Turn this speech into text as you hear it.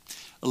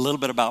A little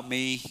bit about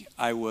me.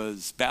 I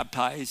was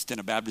baptized in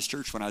a Baptist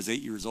church when I was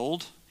 8 years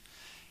old,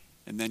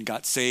 and then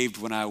got saved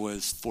when I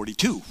was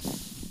 42.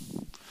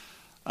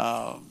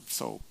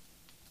 So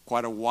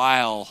quite a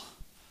while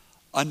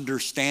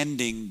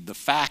understanding the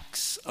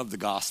facts of the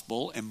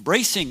gospel,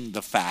 embracing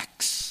the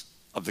facts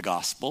of the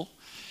gospel,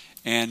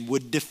 and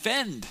would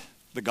defend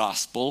the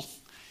gospel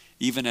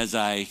even as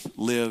I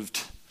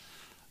lived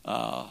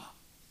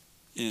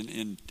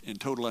in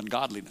total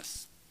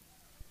ungodliness.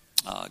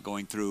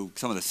 Going through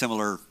some of the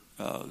similar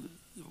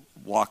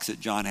walks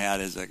that John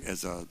had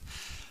as a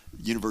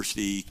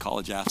university,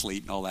 college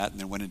athlete and all that, and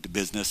then went into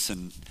business,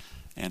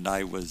 and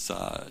I was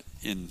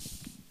in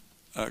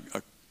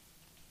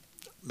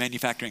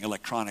manufacturing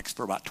electronics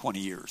for about 20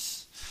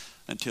 years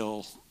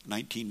until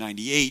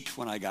 1998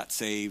 when I got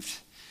saved,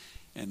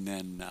 and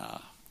then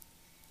a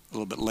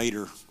little bit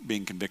later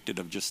being convicted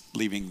of just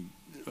leaving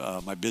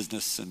my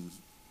business and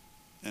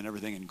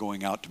everything and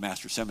going out to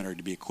Master Seminary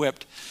to be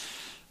equipped.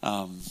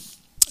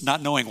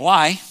 Not knowing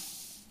why,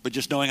 but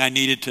just knowing I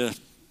needed to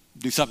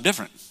do something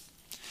different.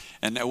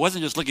 And I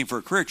wasn't just looking for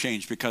a career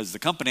change, because the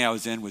company I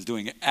was in was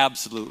doing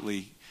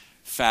absolutely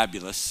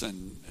fabulous,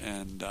 and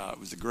it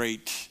was a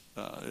great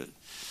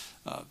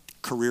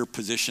career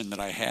position that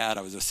I had.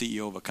 I was a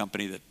CEO of a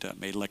company that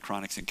made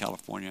electronics in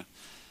California.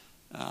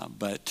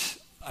 But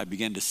I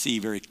began to see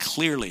very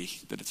clearly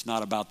that it's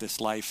not about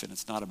this life and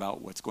it's not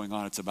about what's going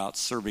on. It's about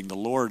serving the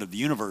Lord of the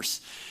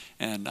universe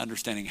and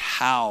understanding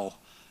how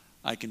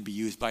I can be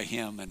used by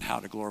Him and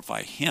how to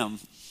glorify Him,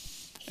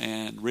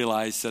 and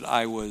realized that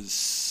I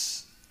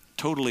was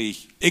totally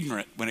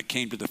ignorant when it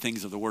came to the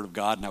things of the Word of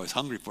God, and I was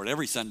hungry for it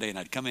every Sunday, and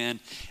I'd come in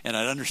and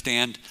I'd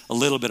understand a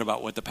little bit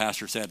about what the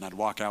pastor said, and I'd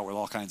walk out with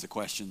all kinds of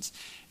questions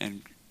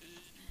and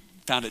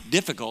found it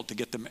difficult to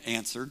get them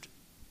answered.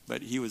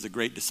 But he was a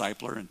great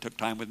discipler and took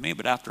time with me.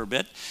 But after a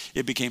bit,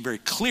 it became very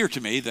clear to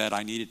me that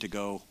I needed to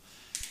go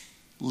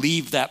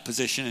leave that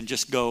position and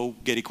just go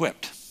get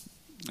equipped.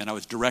 And I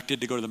was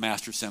directed to go to the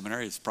Master's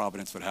Seminary, as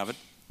Providence would have it,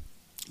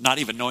 not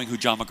even knowing who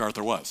John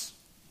MacArthur was.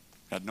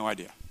 Had no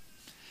idea.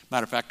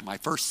 Matter of fact, my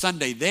first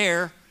Sunday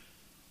there,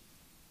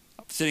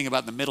 I'm sitting about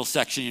in the middle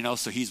section,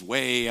 so he's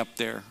way up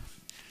there.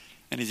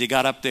 And as he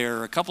got up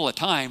there a couple of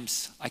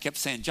times, I kept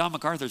saying, John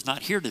MacArthur's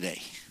not here today.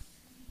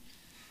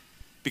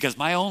 Because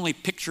my only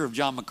picture of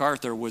John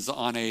MacArthur was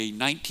on a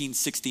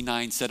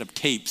 1969 set of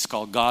tapes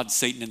called God,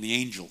 Satan, and the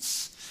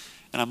Angels.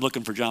 And I'm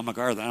looking for John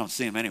MacArthur. I don't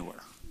see him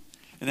anywhere.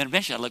 And then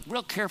eventually I looked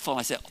real careful and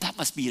I said, that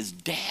must be his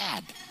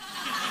dad.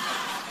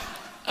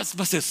 That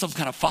must be some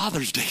kind of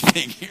Father's Day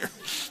thing here.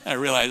 And I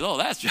realized,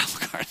 that's John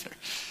MacArthur.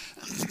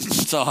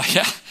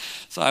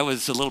 So I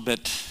was a little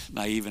bit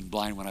naive and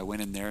blind when I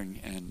went in there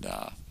and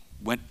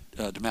went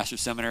to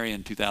Master's Seminary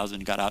in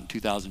 2000, got out in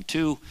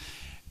 2002.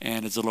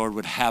 And as the Lord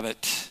would have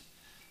it,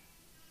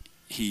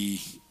 He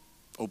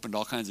opened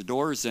all kinds of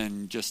doors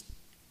and just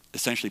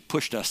essentially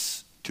pushed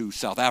us to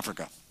South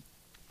Africa.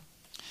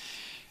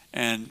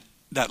 And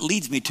that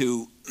leads me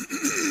to,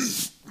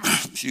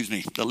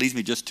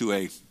 just to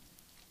a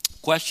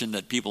question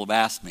that people have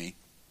asked me,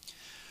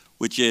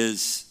 which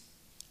is,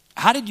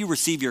 how did you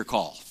receive your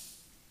call?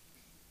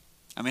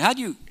 I mean, how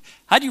do you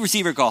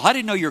receive your call? How do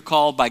you know you're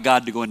called by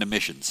God to go into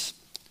missions?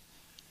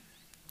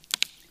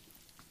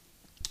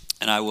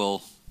 And I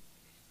will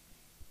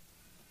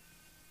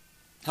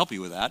help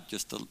you with that,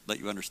 just to let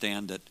you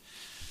understand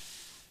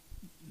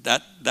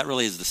that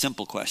really is the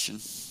simple question,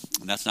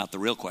 and that's not the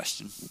real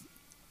question.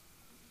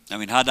 I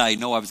mean, how did I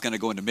know I was going to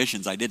go into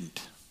missions? I didn't.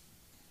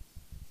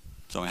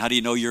 So how do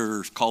you know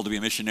you're called to be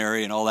a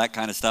missionary and all that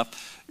kind of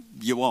stuff?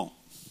 You won't.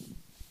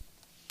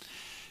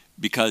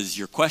 Because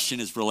your question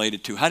is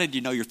related to, how did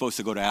you know you're supposed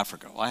to go to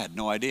Africa? Well, I had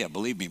no idea.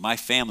 Believe me, my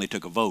family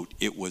took a vote.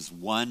 It was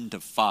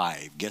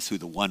 1-5. Guess who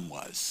the one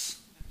was?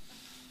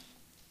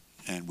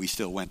 And we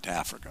still went to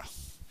Africa.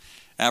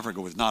 Africa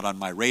was not on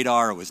my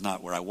radar. It was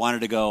not where I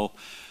wanted to go.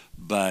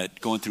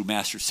 But going through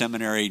Master's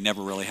Seminary,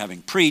 never really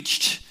having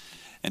preached,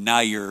 and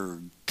now you're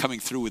coming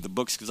through with the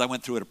books, because I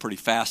went through at a pretty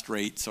fast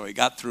rate. So I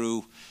got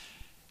through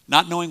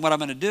not knowing what I'm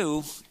going to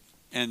do,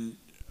 and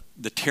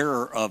the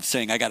terror of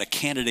saying I got a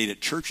candidate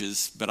at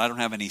churches, but I don't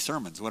have any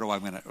sermons. What am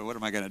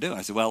I going to do? And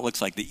I said, well, it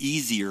looks like the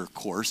easier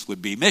course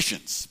would be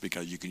missions,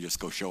 because you can just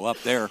go show up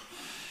there.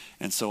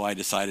 And so I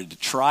decided to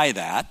try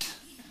that.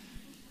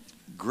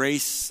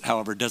 Grace,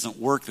 however, doesn't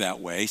work that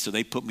way, so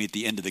they put me at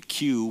the end of the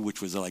queue,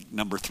 which was like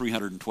number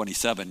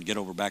 327, get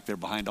over back there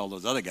behind all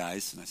those other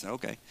guys. And I said,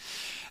 okay.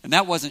 And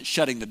that wasn't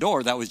shutting the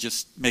door. That was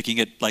just making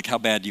it like, how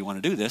bad do you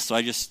want to do this? So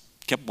I just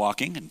kept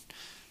walking and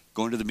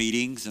going to the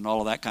meetings and all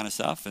of that kind of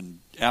stuff. And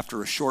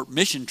after a short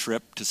mission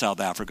trip to South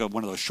Africa,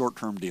 one of those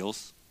short-term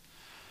deals,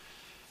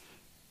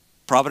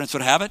 Providence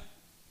would have it,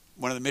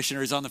 one of the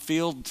missionaries on the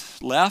field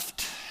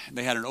left.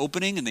 They had an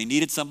opening and they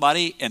needed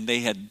somebody, and they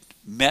had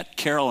met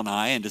Carol and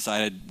I and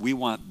decided we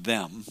want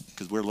them,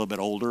 because we're a little bit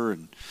older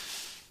and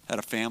had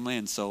a family.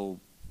 And so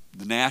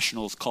the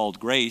Nationals called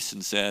Grace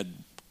and said,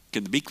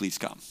 can the Beakleys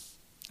come?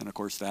 And of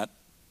course that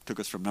took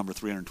us from number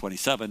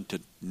 327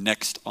 to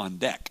next on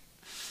deck.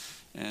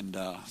 And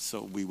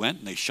so we went,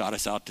 and they shot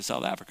us out to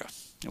South Africa.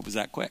 It was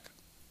that quick.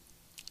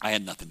 I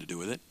had nothing to do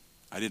with it.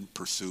 I didn't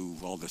pursue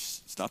all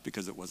this stuff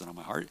because it wasn't on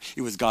my heart.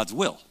 It was God's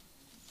will.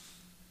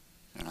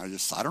 And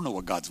I don't know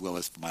what God's will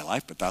is for my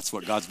life, but that's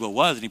what God's will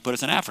was, and he put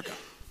us in Africa.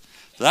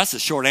 So that's the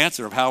short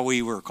answer of how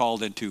we were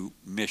called into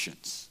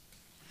missions.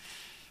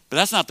 But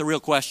that's not the real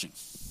question.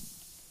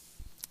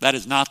 That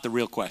is not the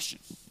real question.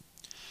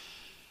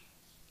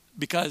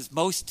 Because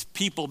most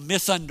people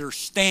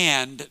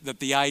misunderstand that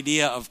the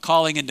idea of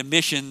calling into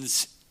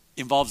missions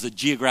involves a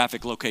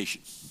geographic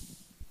location,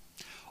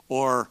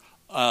 or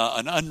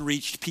an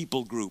unreached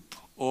people group,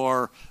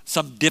 or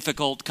some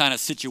difficult kind of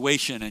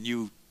situation, and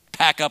you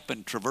pack up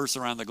and traverse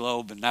around the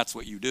globe, and that's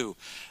what you do.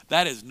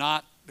 That is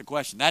not the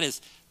question. That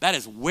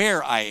is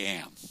where I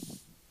am.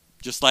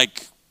 Just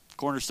like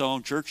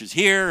Cornerstone Church is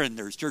here, and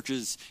there's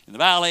churches in the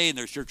valley, and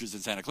there's churches in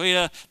Santa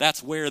Clarita.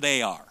 That's where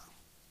they are.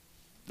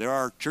 There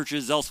are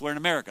churches elsewhere in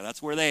America.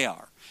 That's where they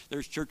are.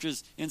 There's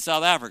churches in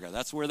South Africa.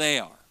 That's where they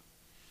are.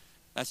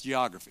 That's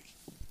geography.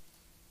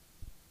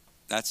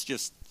 That's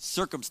just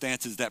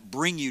circumstances that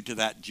bring you to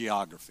that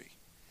geography.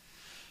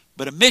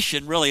 But a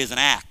mission really is an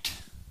act.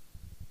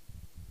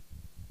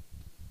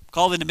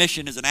 Called into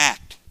mission is an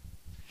act.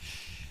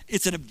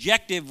 It's an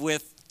objective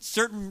with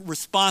certain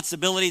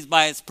responsibilities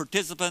by its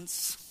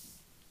participants,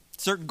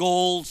 certain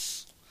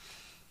goals,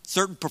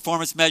 certain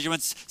performance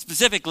measurements.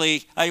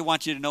 Specifically, I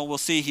want you to know, we'll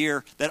see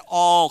here, that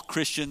all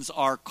Christians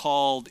are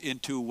called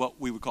into what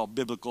we would call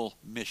biblical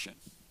mission.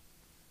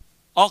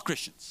 All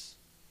Christians.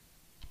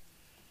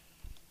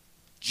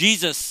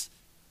 Jesus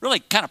really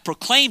kind of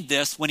proclaimed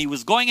this when he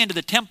was going into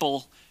the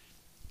temple.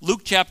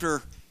 Luke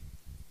chapter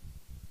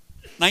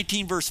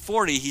 19 verse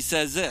 40, he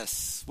says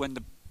this, when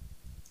the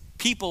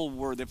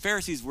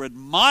Pharisees were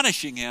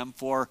admonishing him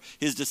for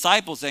his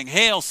disciples, saying,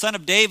 "Hail, Son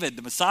of David,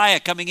 the Messiah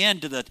coming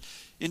into the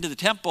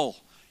temple.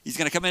 He's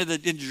going to come into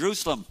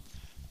Jerusalem."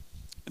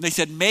 And they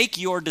said, "Make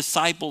your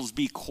disciples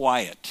be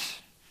quiet."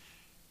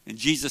 And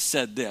Jesus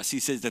said this. He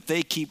says, "If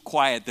they keep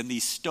quiet, then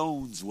these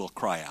stones will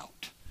cry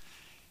out."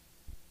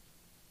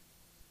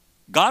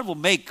 God will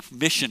make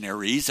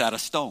missionaries out of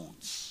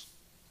stones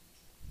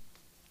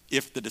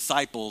if the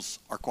disciples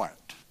are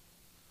quiet.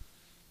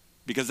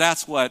 Because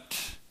that's what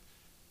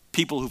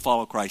people who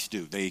follow Christ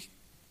do. They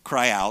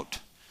cry out,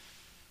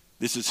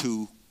 "This is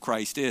who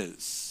Christ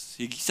is."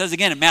 He says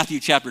again in Matthew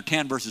chapter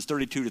 10, verses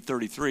 32 to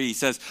 33, he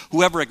says,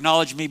 "Whoever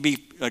acknowledges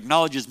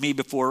me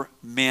before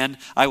men,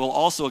 I will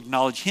also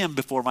acknowledge him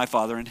before my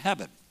Father in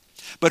heaven.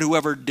 But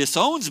whoever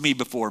disowns me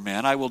before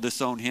men, I will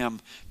disown him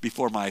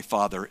before my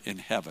Father in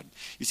heaven."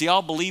 You see,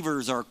 all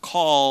believers are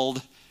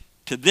called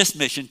to this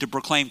mission to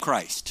proclaim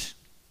Christ.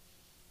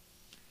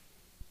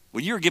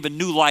 When you're given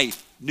new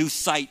life, new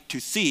sight to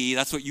see,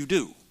 that's what you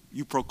do.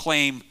 You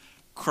proclaim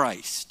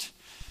Christ.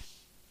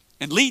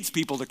 And leads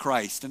people to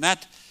Christ. And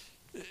that,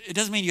 it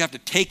doesn't mean you have to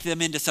take them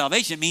into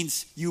salvation. It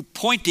means you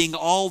pointing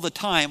all the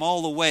time,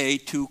 all the way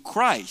to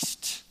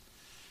Christ.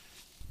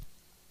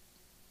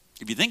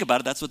 If you think about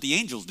it, that's what the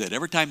angels did.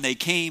 Every time they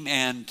came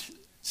and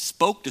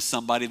spoke to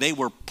somebody, they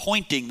were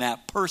pointing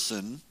that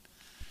person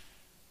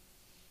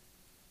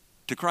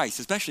to Christ,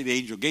 especially the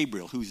angel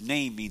Gabriel, whose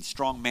name means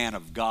strong man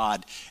of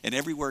God. And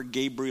everywhere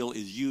Gabriel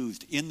is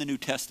used in the New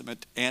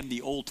Testament and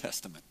the Old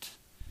Testament,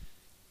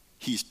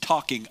 he's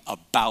talking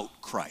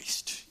about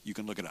Christ. You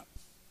can look it up.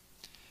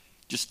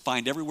 Just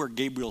find everywhere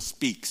Gabriel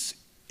speaks,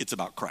 it's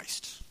about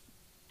Christ.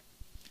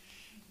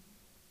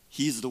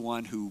 He's the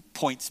one who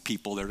points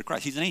people there to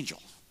Christ. He's an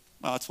angel.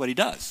 Well, that's what he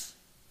does.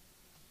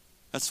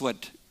 That's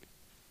what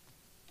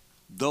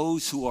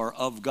those who are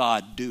of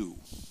God do.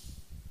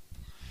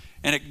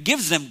 And it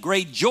gives them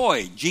great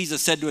joy.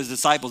 Jesus said to his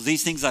disciples,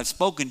 "These things I've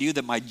spoken to you,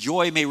 that my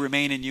joy may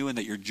remain in you and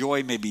that your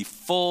joy may be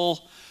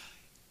full."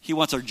 He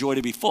wants our joy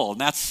to be full. And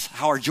that's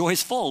how our joy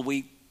is full.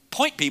 We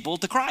point people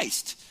to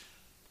Christ.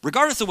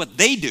 Regardless of what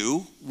they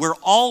do, we're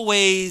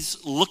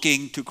always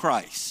looking to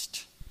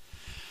Christ.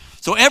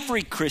 So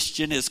every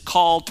Christian is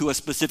called to a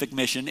specific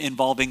mission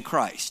involving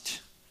Christ.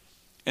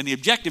 And the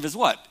objective is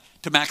what?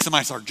 To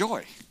maximize our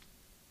joy.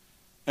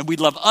 And we'd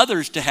love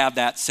others to have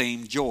that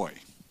same joy.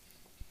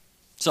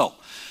 So,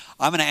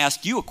 I'm going to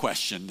ask you a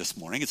question this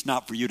morning. It's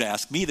not for you to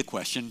ask me the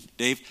question.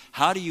 Dave,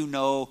 how do you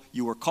know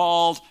you were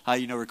called? How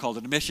do you know you're called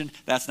to the mission?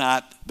 That's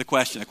not the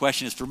question. The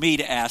question is for me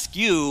to ask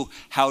you,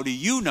 how do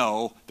you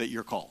know that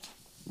you're called?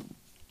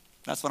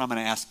 That's what I'm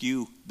going to ask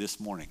you this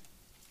morning.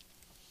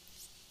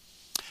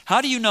 How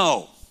do you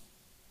know?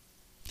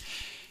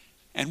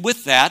 And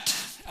with that,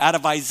 out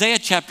of Isaiah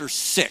chapter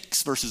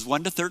 6, verses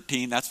 1 to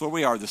 13, that's where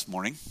we are this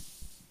morning.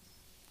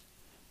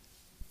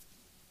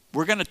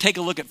 We're going to take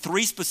a look at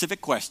 3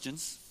 specific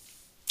questions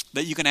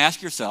that you can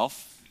ask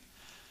yourself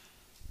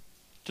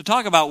to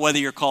talk about whether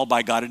you're called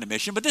by God into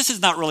mission. But this is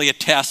not really a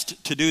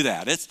test to do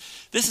that. This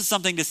is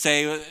something to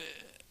say,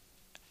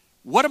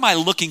 what am I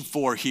looking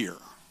for here?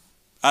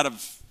 Out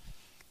of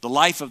the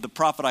life of the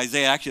prophet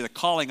Isaiah, actually the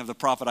calling of the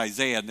prophet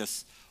Isaiah in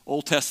this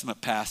Old Testament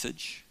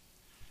passage.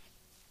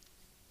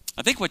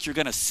 I think what you're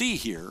going to see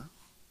here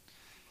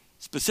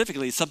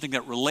specifically is something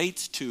that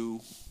relates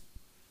to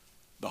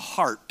the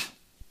heart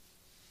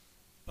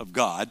of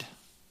God?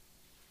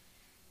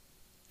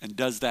 And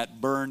does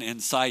that burn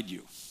inside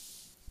you?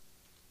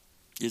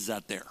 Is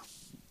that there?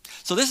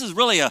 So this is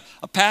really a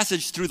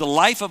passage through the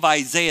life of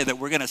Isaiah that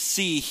we're going to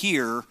see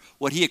here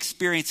what he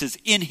experiences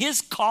in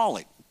his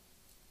calling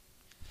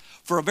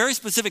for a very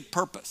specific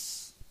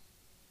purpose.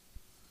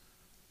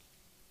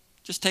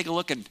 Just take a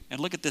look and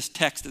look at this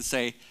text and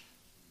say,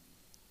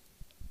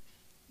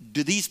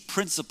 do these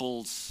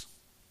principles,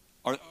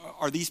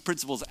 are these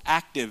principles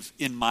active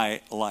in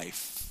my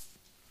life?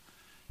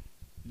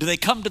 Do they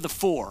come to the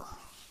fore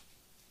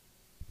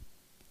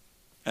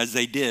as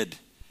they did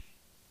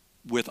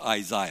with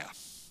Isaiah?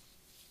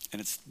 And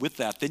it's with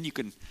that, then you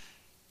can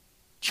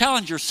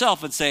challenge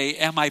yourself and say,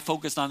 am I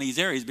focused on these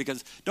areas?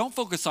 Because don't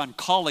focus on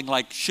calling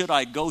like, should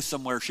I go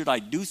somewhere? Should I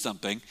do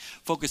something?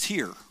 Focus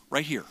here,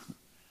 right here.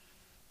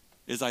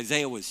 As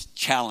Isaiah was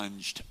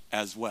challenged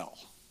as well.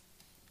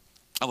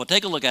 I will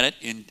take a look at it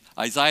in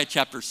Isaiah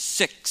chapter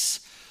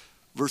 6,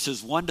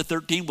 verses 1 to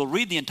 13. We'll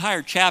read the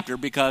entire chapter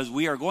because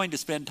we are going to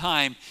spend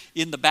time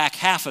in the back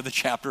half of the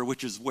chapter,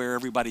 which is where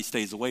everybody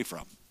stays away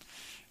from.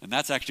 And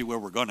that's actually where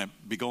we're going to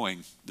be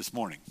going this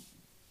morning.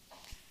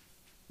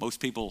 Most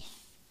people,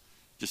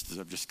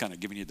 I'm just kind of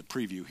giving you the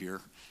preview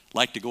here,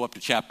 like to go up to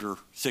chapter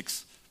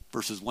 6,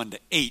 verses 1 to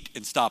 8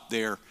 and stop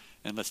there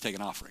and let's take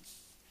an offering.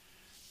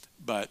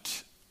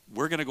 But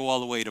we're going to go all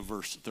the way to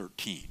verse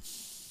 13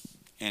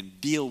 and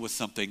deal with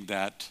something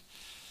that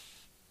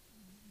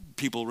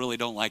people really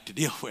don't like to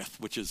deal with,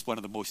 which is one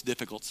of the most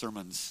difficult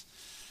sermons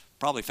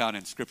probably found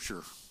in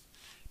Scripture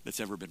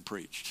that's ever been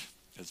preached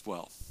as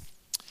well.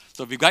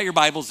 So if you've got your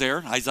Bibles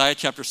there, Isaiah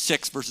chapter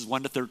 6, verses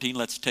 1 to 13,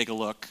 let's take a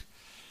look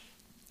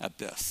at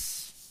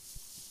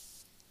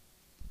this.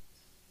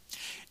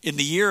 In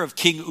the year of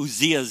King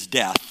Uzziah's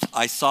death,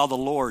 I saw the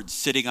Lord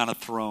sitting on a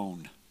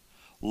throne,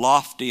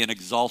 lofty and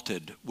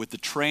exalted, with the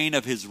train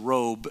of his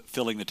robe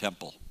filling the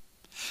temple.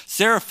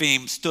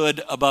 Seraphim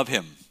stood above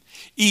him,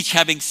 each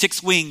having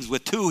 6 wings.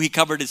 With 2 he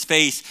covered his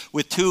face,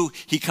 with 2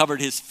 he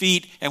covered his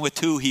feet, and with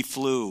 2 he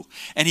flew.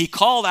 And he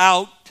called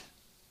out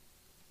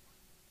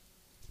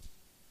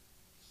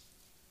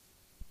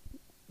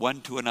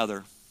one to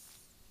another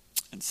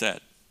and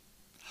said,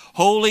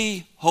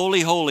 Holy,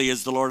 holy, holy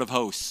is the Lord of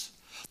hosts.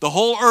 The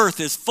whole earth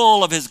is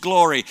full of his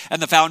glory,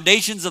 and the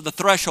foundations of the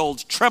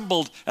thresholds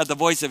trembled at the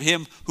voice of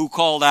him who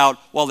called out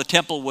while the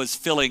temple was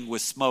filling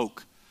with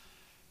smoke.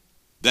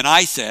 Then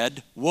I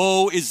said,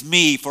 Woe is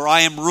me, for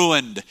I am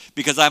ruined,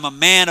 because I am a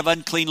man of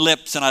unclean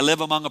lips, and I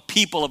live among a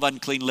people of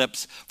unclean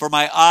lips, for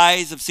my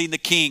eyes have seen the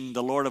King,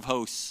 the Lord of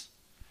hosts.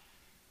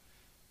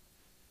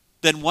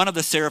 Then one of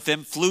the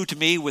seraphim flew to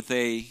me with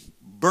a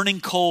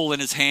burning coal in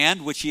his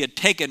hand, which he had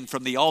taken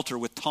from the altar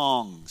with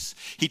tongs.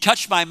 He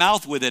touched my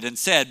mouth with it and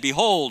said,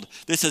 Behold,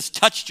 this has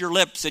touched your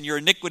lips, and your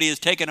iniquity is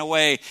taken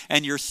away,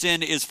 and your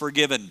sin is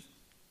forgiven.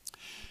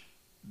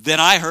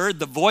 Then I heard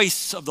the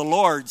voice of the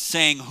Lord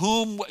saying,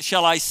 Whom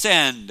shall I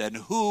send, and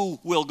who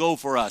will go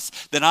for us?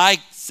 Then I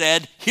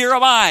said, Here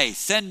am I,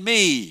 send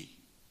me.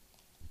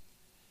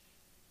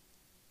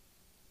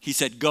 He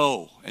said,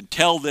 Go and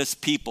tell this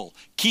people,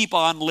 keep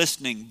on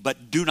listening,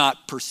 but do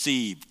not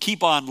perceive.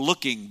 Keep on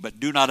looking, but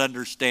do not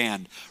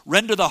understand.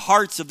 Render the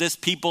hearts of this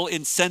people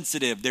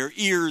insensitive, their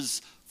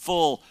ears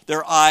full,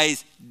 their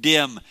eyes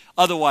dim.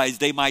 Otherwise,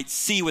 they might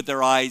see with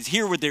their eyes,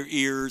 hear with their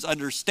ears,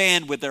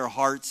 understand with their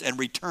hearts, and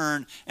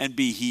return and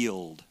be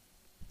healed.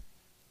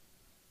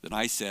 Then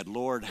I said,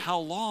 Lord, how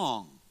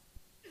long?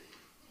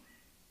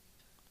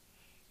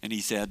 And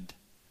he said,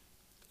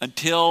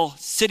 Until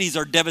cities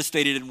are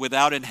devastated and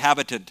without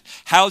inhabitant,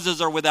 houses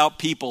are without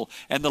people,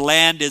 and the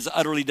land is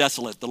utterly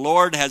desolate. The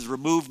Lord has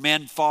removed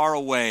men far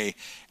away,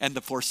 and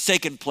the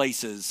forsaken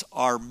places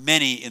are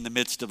many in the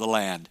midst of the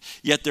land.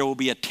 Yet there will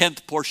be a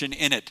 10th portion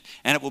in it,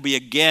 and it will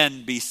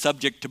again be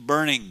subject to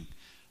burning,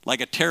 like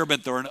a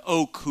terebinth or an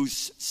oak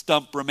whose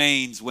stump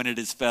remains when it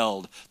is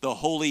felled. The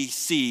holy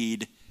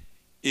seed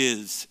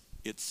is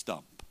its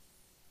stump.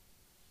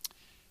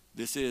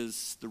 This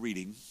is the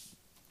reading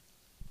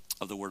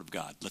of the Word of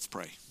God. Let's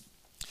pray.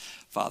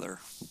 Father,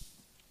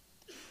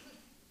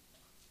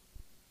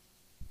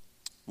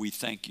 we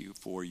thank you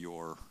for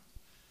your,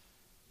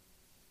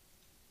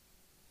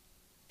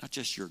 not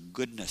just your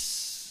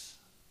goodness,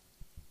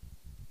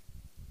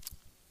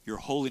 your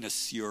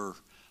holiness, your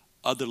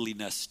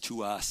otherliness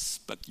to us,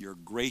 but your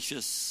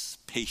gracious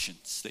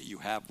patience that you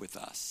have with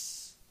us.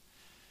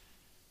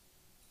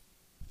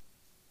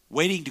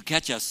 Waiting to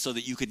catch us so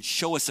that you can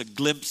show us a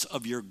glimpse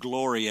of your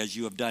glory as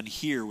you have done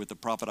here with the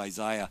prophet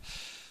Isaiah,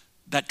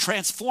 that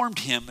transformed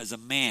him as a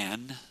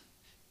man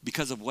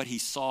because of what he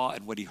saw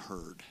and what he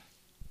heard.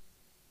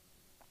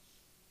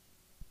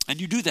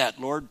 And you do that,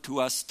 Lord, to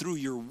us through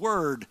your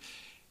word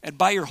and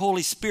by your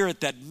Holy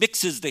Spirit that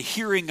mixes the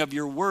hearing of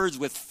your words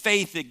with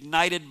faith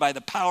ignited by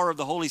the power of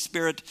the Holy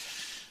Spirit,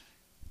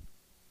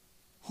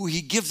 who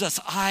he gives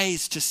us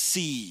eyes to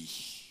see.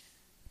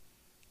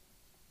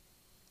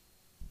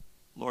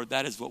 Lord,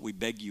 that is what we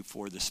beg you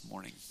for this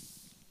morning.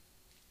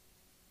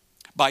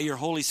 By your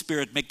Holy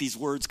Spirit, make these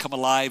words come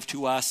alive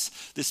to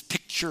us. This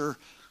picture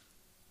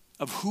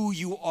of who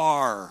you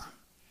are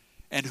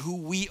and who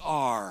we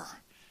are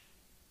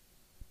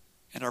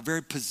and our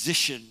very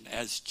position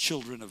as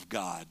children of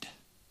God.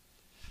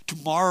 To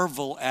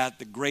marvel at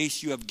the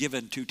grace you have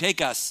given to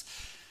take us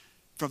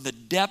from the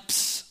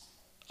depths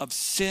of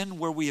sin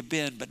where we have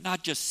been, but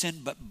not just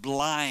sin, but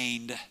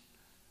blind,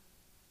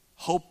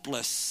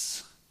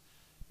 hopeless,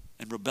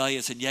 and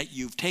rebellious. And yet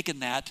you've taken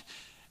that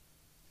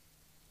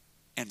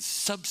and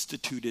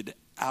substituted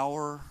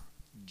our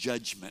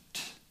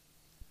judgment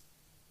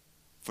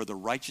for the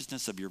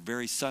righteousness of your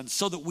very Son,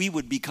 so that we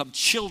would become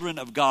children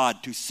of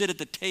God, to sit at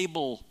the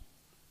table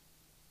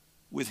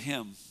with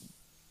him.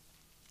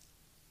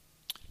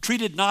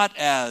 Treated not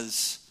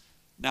as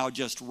now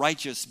just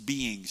righteous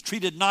beings,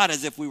 treated not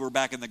as if we were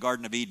back in the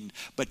Garden of Eden,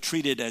 but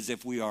treated as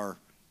if we are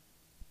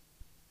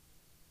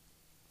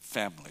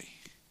family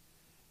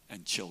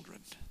and children.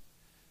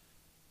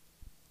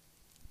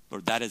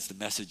 Lord, that is the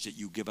message that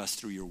you give us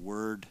through your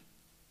word.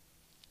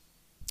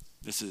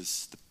 This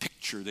is the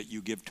picture that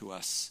you give to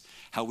us,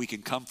 how we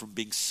can come from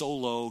being so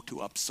low to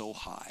up so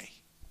high.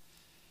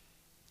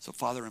 So,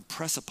 Father,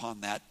 impress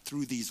upon that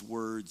through these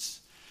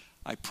words.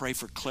 I pray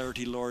for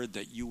clarity, Lord,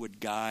 that you would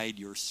guide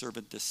your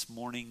servant this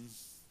morning,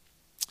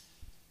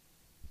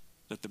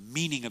 that the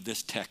meaning of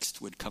this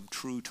text would come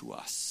true to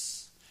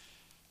us,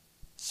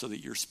 so that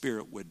your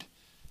Spirit would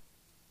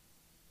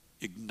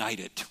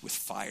ignite it with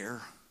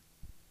fire,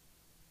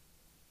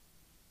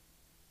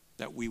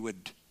 that we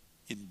would,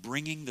 in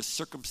bringing the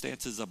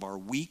circumstances of our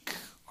week,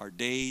 our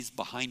days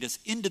behind us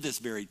into this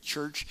very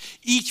church,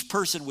 each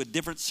person with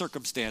different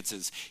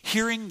circumstances,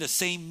 hearing the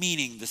same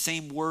meaning, the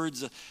same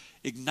words,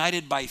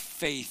 ignited by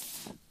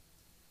faith,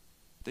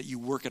 that you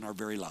work in our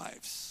very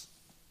lives.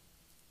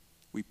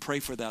 We pray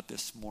for that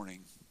this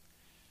morning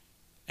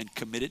and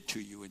commit it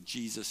to you in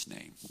Jesus'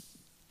 name.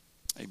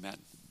 Amen.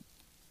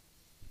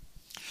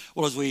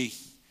 Well, as we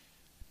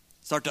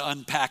start to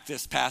unpack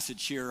this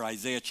passage here,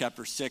 Isaiah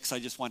chapter 6, I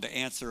just wanted to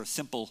answer a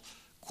simple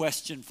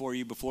question for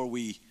you before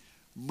we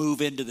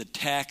move into the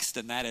text,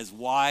 and that is,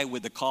 why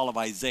would the call of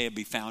Isaiah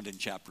be found in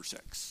chapter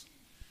 6?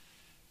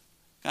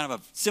 Kind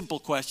of a simple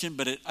question,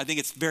 but I think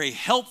it's very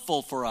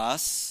helpful for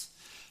us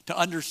to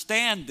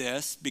understand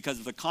this because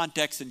of the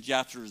context in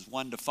chapters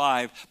 1 to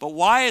 5. But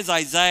why is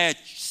Isaiah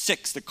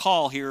 6, the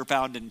call here,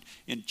 found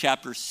in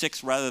chapter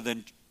 6 rather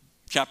than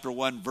chapter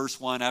 1, verse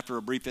 1, after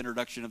a brief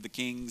introduction of the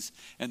kings,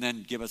 and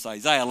then give us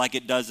Isaiah like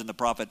it does in the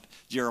prophet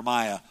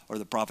Jeremiah or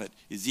the prophet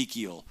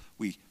Ezekiel?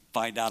 We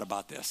find out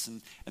about this.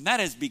 And that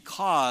is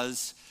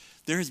because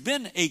there has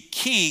been a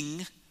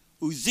king,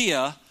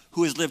 Uzziah,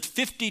 who has lived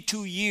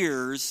 52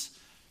 years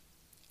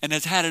and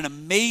has had an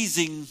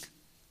amazing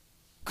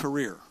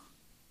career.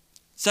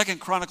 2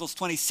 Chronicles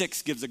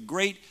 26 gives a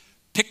great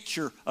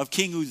picture of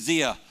King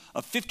Uzziah,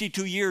 of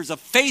 52 years of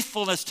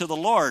faithfulness to the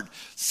Lord.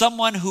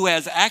 Someone who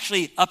has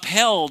actually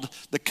upheld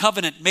the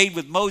covenant made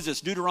with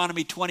Moses,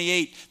 Deuteronomy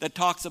 28, that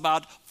talks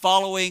about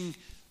following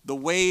the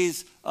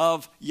ways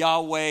of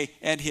Yahweh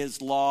and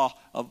his law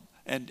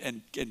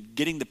and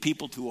getting the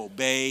people to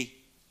obey.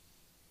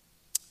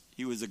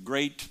 He was a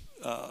great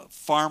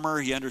farmer.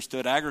 He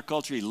understood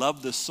agriculture. He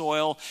loved the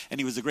soil. And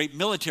he was a great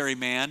military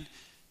man.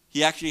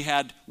 He actually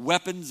had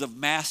weapons of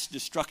mass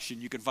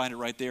destruction. You can find it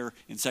right there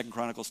in 2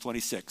 Chronicles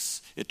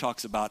 26. It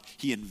talks about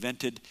he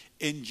invented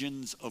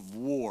engines of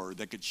war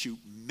that could shoot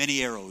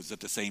many arrows at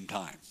the same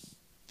time.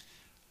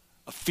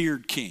 A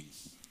feared king.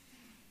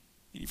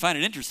 You find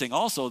it interesting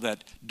also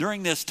that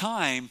during this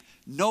time,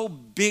 no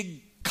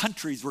big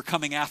countries were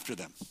coming after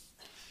them.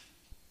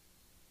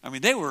 I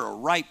mean, they were a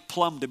ripe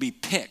plum to be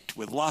picked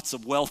with lots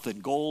of wealth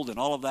and gold and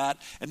all of that.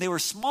 And they were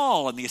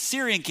small in the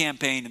Assyrian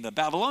campaign and the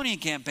Babylonian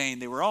campaign.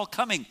 They were all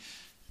coming.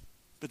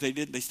 But they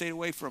stayed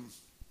away from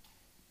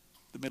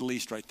the Middle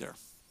East right there.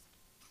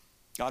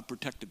 God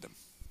protected them.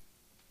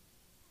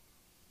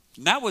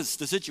 And that was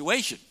the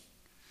situation.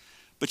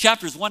 But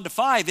chapters 1 to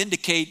 5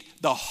 indicate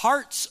the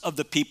hearts of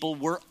the people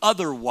were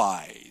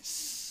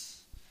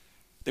otherwise.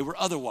 They were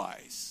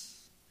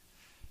otherwise.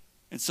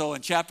 And so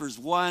in chapters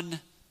 1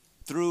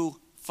 through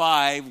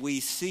 5, we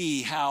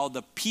see how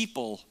the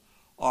people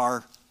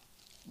are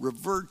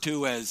referred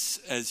to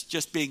as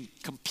just being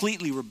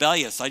completely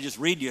rebellious. I just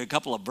read you a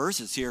couple of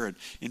verses here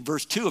in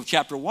verse 2 of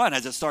chapter 1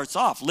 as it starts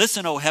off.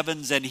 Listen, O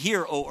heavens, and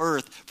hear, O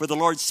earth, for the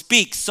Lord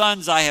speaks.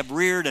 Sons I have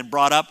reared and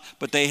brought up,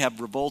 but they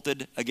have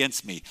revolted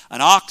against me.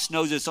 An ox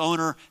knows its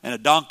owner, and a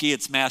donkey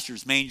its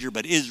master's manger,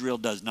 but Israel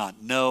does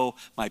not know.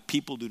 My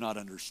people do not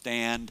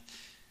understand.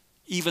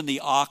 Even the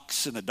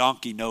ox and the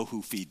donkey know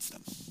who feeds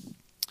them.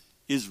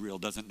 Israel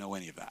doesn't know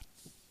any of that.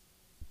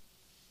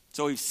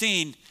 So we've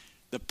seen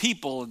the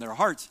people in their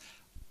hearts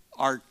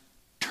are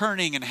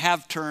turning and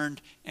have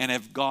turned and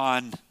have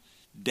gone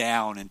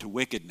down into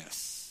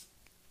wickedness.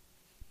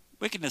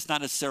 Wickedness not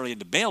necessarily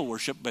into Baal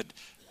worship,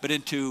 but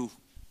into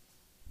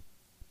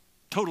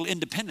total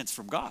independence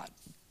from God.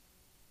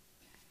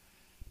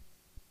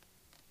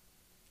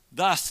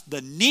 Thus,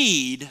 the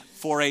need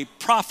for a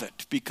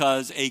prophet,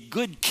 because a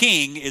good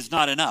king is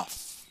not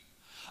enough.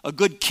 A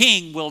good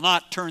king will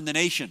not turn the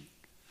nation.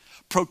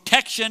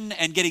 protection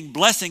and getting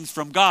blessings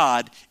from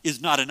God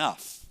is not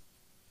enough.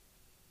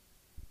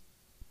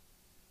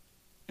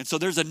 And so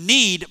there's a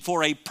need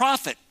for a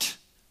prophet.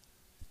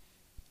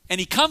 And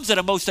he comes at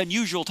a most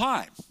unusual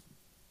time.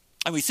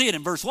 And we see it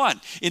in verse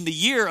 1. In the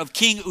year of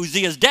King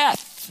Uzziah's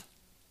death,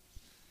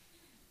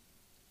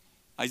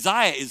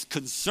 Isaiah is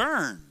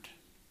concerned.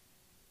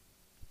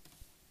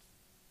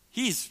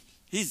 He's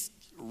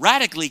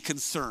radically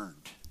concerned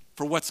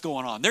for what's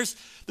going on. There's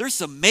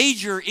some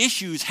major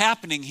issues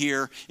happening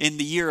here in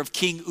the year of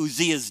King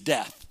Uzziah's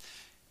death.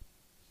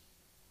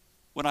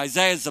 When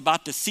Isaiah is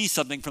about to see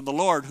something from the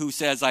Lord, who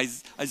says,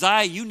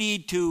 Isaiah, you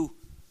need to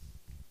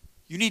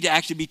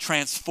actually be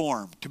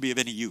transformed to be of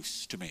any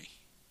use to me.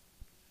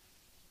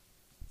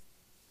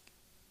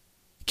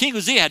 King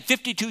Uzziah had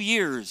 52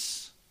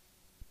 years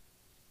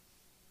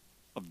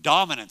of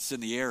dominance in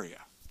the area.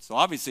 So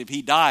obviously if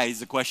he dies,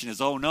 the question is,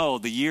 oh no,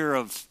 the year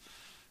of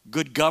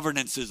good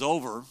governance is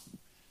over.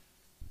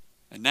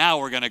 And now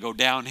we're going to go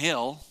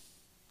downhill.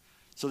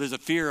 So there's a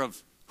fear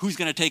of who's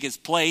going to take his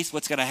place,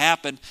 what's going to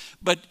happen.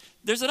 But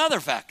there's another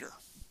factor.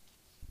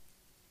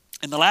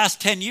 In the last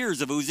 10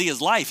 years of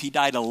Uzziah's life, he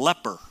died a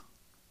leper.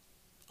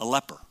 A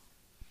leper.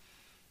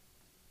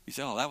 You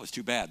say, oh, that was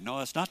too bad. No,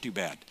 that's not too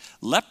bad.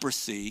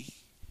 Leprosy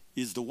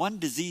is the one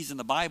disease in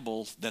the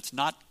Bible that's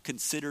not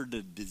considered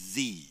a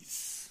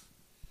disease.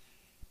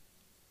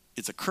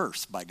 It's a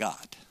curse by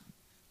God.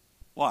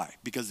 Why?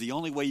 Because the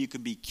only way you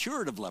can be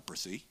cured of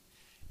leprosy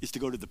is to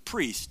go to the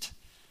priest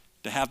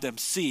to have them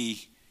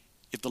see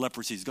if the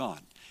leprosy is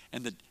gone.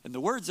 And the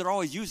words that are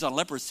always used on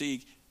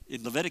leprosy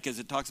in Leviticus,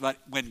 it talks about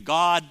when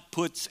God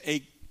puts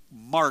a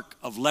mark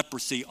of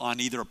leprosy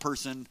on either a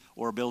person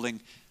or a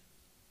building,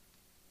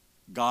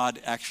 God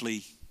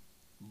actually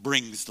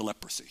brings the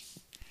leprosy.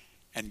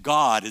 And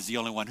God is the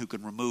only one who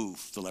can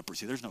remove the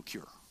leprosy. There's no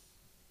cure.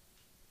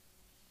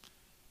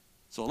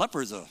 So a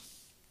leper is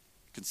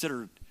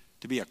considered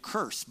to be a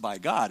curse by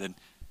God. And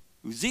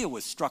Uzziah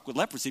was struck with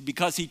leprosy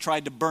because he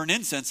tried to burn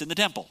incense in the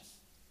temple.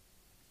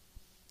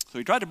 So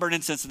he tried to burn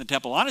incense in the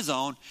temple on his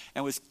own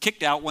and was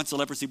kicked out once the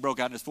leprosy broke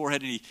out in his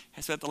forehead, and he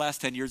has spent the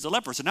last 10 years a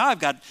leper. So now I've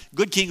got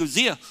good King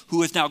Uzziah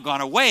who has now gone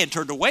away and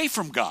turned away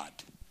from God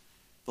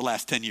the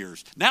last 10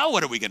 years. Now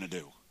what are we going to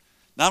do?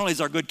 Not only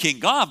is our good king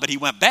gone, but he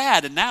went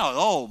bad, and now,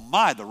 oh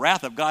my, the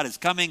wrath of God is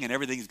coming and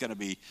everything is going to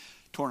be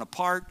torn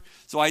apart.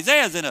 So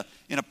Isaiah is in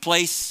a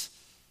place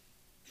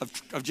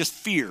of just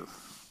fear.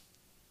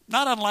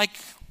 Not unlike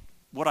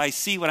what I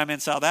see when I'm in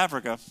South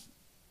Africa.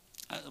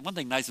 One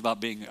thing nice about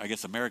being, I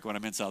guess, American when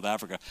I'm in South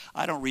Africa,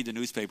 I don't read the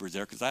newspapers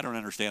there because I don't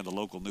understand the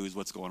local news,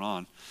 what's going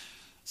on.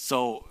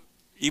 So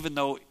even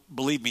though,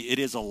 believe me, it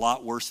is a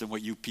lot worse than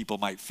what you people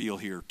might feel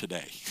here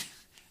today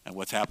and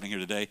what's happening here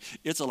today,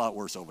 it's a lot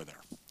worse over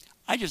there.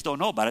 I just don't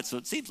know about it, so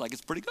it seems like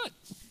it's pretty good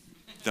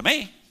to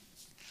me.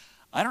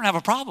 I don't have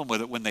a problem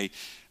with it when they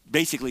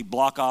basically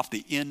block off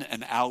the in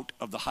and out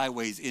of the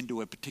highways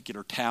into a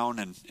particular town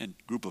and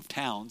group of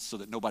towns so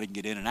that nobody can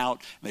get in and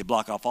out. And they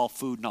block off all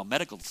food and all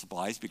medical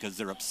supplies because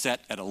they're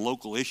upset at a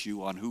local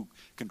issue on who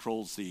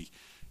controls the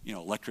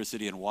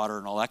electricity and water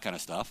and all that kind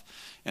of stuff.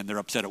 And they're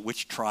upset at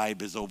which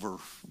tribe is over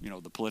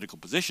the political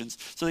positions.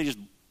 So we're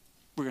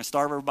going to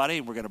starve everybody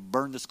and we're going to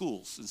burn the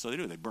schools. And so they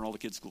do. They burn all the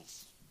kids'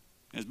 schools.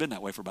 And it's been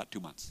that way for about 2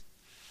 months.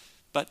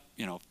 But,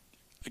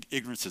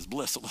 ignorance is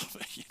bliss a little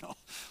bit,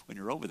 when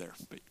you're over there.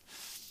 But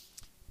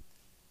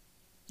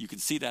you can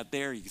see that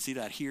there. You can see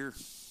that here.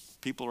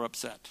 People are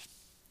upset.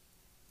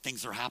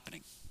 Things are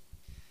happening.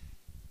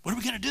 What are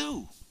we going to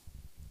do?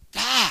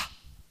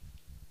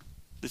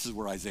 This is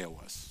where Isaiah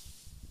was.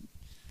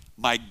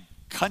 My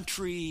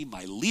country,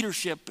 my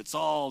leadership, it's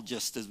all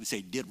just, as we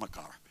say,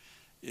 dirmakar.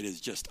 It is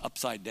just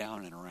upside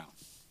down and around.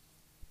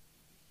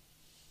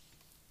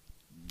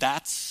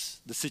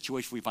 That's the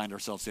situation we find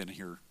ourselves in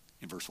here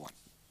in verse 1.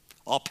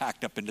 All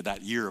packed up into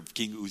that year of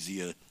King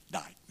Uzziah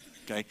died.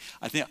 Okay?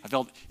 I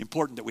felt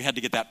important that we had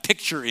to get that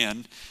picture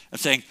in of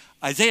saying,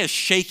 Isaiah's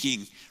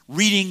shaking,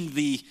 reading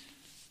the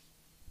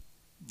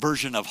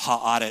version of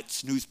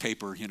Haaretz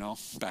newspaper,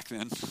 back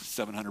then,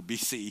 700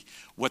 BC.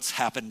 What's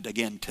happened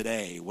again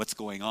today? What's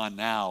going on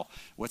now?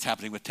 What's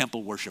happening with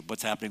temple worship?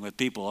 What's happening with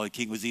people? Oh,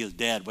 King Uzziah is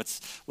dead.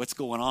 What's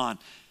going on?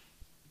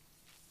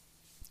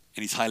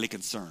 And he's highly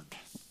concerned.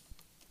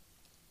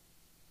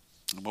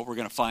 And what we're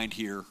going to find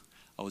here,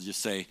 I will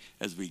just say,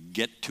 as we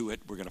get to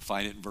it, we're going to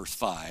find it in verse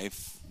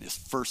 5. This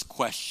first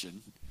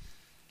question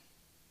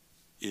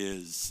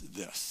is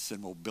this,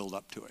 and we'll build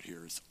up to it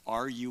here, is,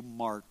 are you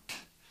marked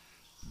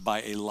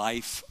by a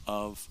life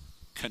of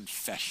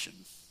confession?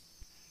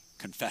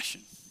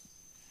 Confession.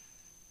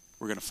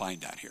 We're going to find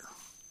that here.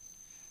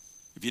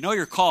 If you know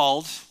you're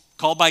called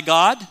by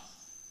God,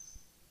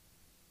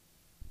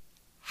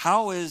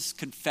 how is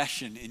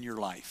confession in your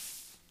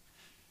life?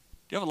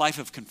 Do you have a life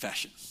of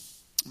confession?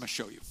 I'm going to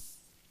show you.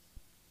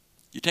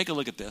 You take a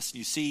look at this, and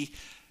you see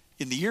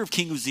in the year of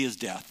King Uzziah's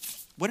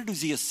death, what did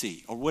Uzziah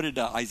see? Or what did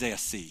Isaiah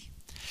see?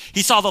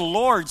 He saw the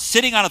Lord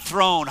sitting on a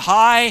throne,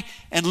 high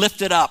and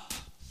lifted up,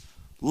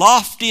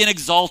 lofty and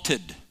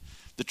exalted.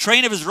 The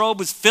train of his robe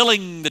was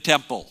filling the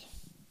temple.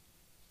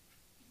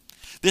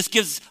 This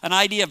gives an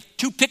idea of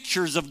two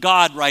pictures of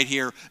God right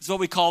here. It's what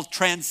we call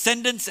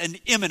transcendence and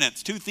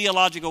immanence, two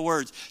theological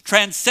words.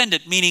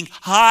 Transcendent, meaning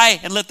high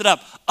and lifted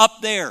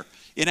up there.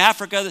 In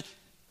Africa,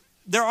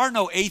 there are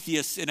no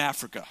atheists in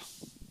Africa.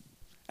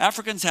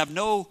 Africans have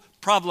no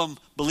problem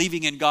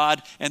believing in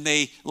God, and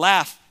they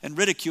laugh and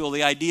ridicule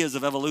the ideas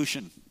of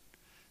evolution.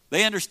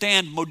 They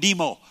understand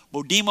Modimo.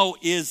 Modimo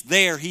is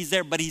there. He's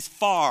there, but he's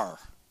far.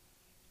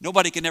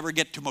 Nobody can ever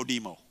get to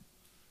Modimo.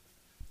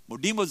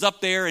 Modimo's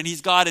up there, and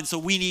he's God, and so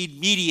we need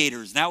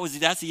mediators.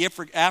 That's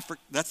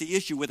the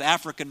issue with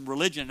African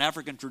religion,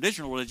 African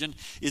traditional religion,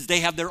 is they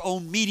have their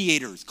own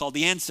mediators called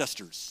the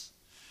ancestors.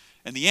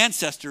 And the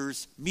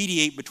ancestors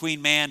mediate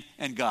between man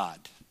and God.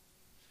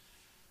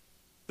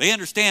 They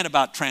understand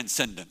about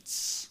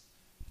transcendence.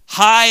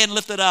 High and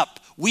lifted up.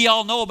 We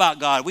all know about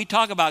God. We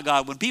talk about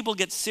God. When people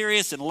get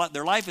serious and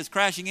their life is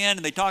crashing in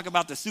and they talk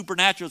about the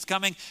supernatural that's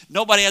coming,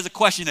 nobody has a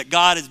question that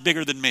God is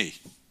bigger than me.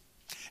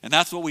 And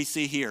that's what we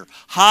see here.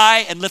 High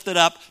and lifted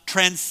up,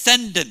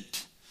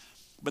 transcendent.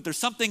 But there's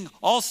something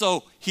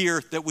also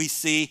here that we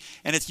see,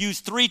 and it's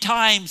used 3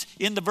 times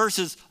in the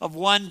verses of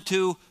 1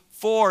 to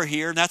 4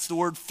 here, and that's the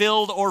word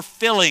filled or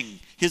filling.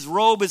 His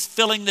robe is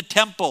filling the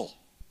temple.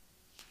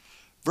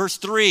 Verse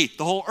 3,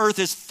 the whole earth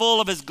is full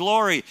of his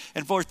glory.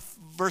 And for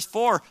verse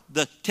 4,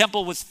 the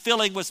temple was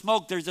filling with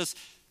smoke. There's this,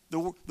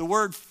 the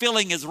word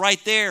filling is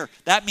right there.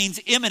 That means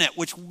imminent,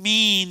 which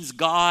means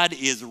God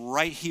is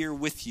right here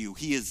with you.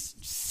 He is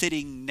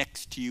sitting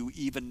next to you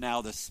even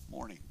now this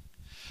morning.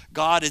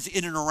 God is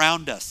in and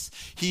around us.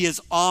 He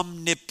is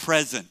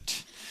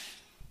omnipresent.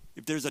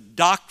 If there's a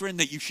doctrine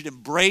that you should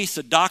embrace,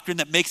 a doctrine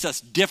that makes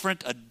us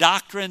different, a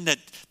doctrine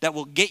that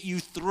will get you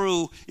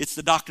through, it's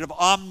the doctrine of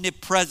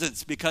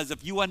omnipresence. Because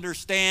if you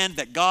understand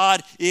that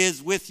God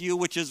is with you,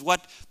 which is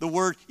what the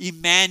word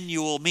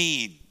Emmanuel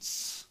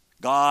means,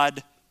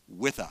 God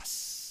with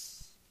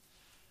us.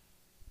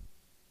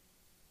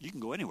 You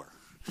can go anywhere.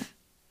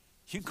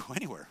 You can go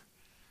anywhere.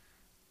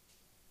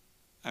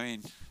 I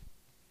mean,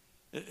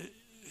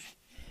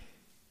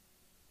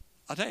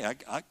 I'll tell you,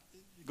 I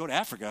go to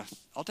Africa,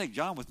 I'll take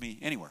John with me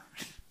anywhere.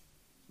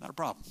 Not a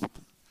problem.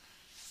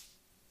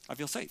 I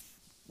feel safe.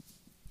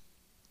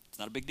 It's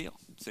not a big deal.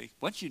 See,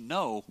 once you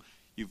know,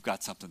 you've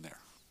got something there.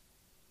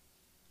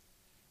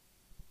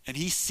 And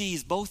he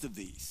sees both of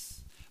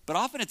these. But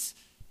often it's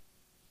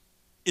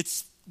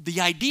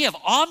the idea of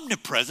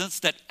omnipresence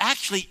that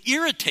actually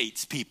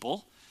irritates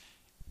people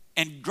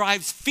and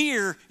drives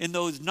fear in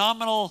those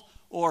nominal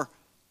or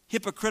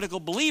hypocritical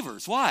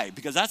believers. Why?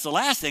 Because that's the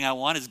last thing I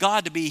want is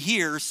God to be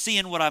here,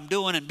 seeing what I'm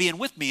doing and being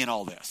with me in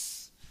all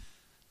this.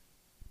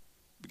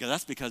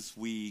 Because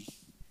we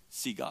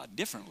see God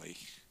differently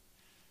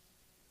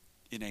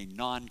in a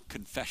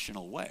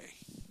non-confessional way.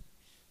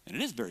 And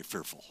it is very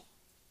fearful.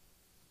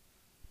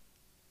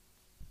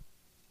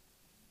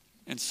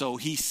 And so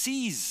he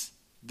sees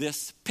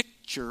this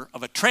picture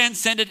of a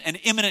transcendent and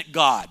immanent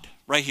God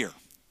right here.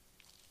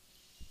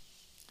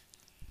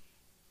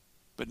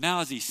 But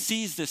now as he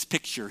sees this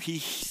picture, he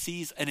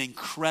sees an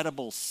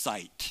incredible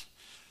sight.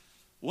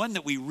 One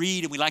that we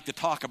read and we like to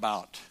talk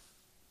about.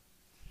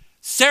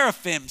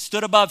 Seraphim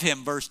stood above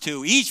him, verse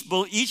 2.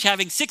 Each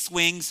having 6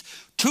 wings.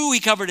 2 he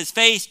covered his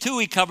face, 2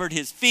 he covered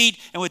his feet,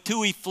 and with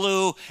 2 he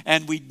flew.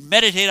 And we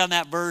meditate on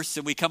that verse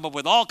and we come up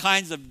with all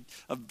kinds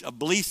of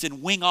beliefs in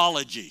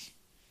wingology.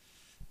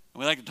 And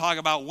we like to talk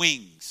about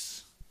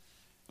wings.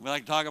 And we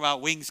like to talk about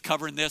wings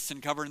covering this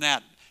and covering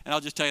that. And I'll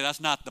just tell you,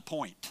 that's not the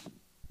point.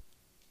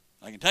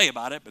 I can tell you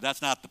about it, but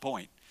that's not the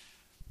point.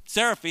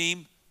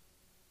 Seraphim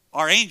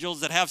are angels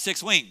that have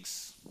 6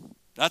 wings.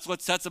 That's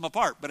what sets them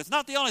apart, but it's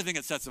not the only thing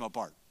that sets them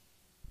apart.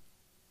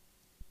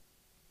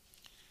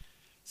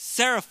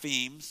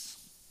 Seraphims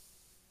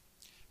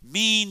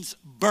means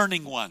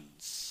burning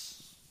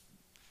ones.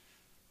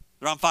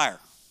 They're on fire.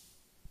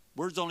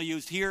 Word's only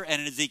used here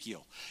and in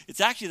Ezekiel.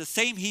 It's actually the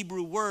same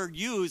Hebrew word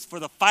used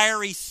for the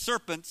fiery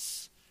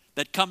serpents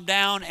that come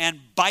down and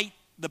bite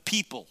the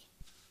people,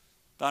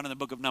 found in the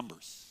book of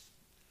Numbers.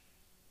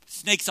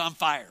 Snakes on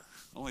fire.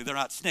 Only they're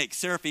not snakes.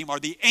 Seraphim are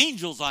the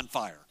angels on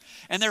fire.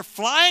 And they're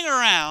flying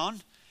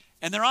around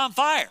and they're on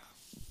fire.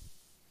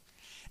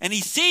 And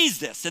he sees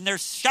this and they're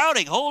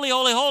shouting, "Holy,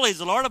 holy, holy is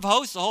the Lord of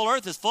hosts. The whole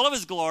earth is full of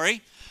his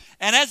glory."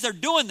 And as they're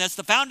doing this,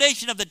 the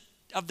foundation of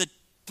the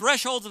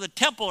thresholds of the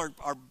temple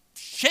are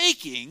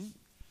shaking.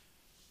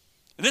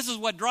 And this is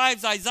what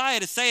drives Isaiah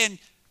to say in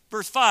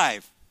verse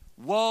 5,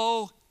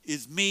 "Woe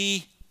is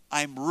me,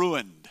 I'm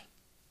ruined,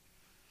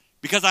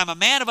 because I'm a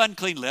man of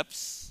unclean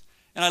lips,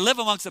 and I live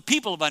amongst a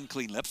people of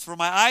unclean lips, for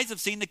my eyes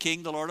have seen the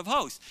King, the Lord of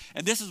hosts."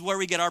 And this is where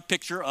we get our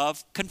picture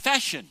of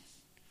confession.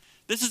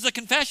 This is a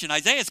confession.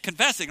 Isaiah is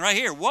confessing right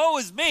here. Woe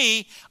is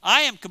me.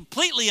 I am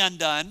completely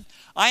undone.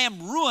 I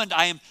am ruined.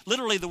 I am,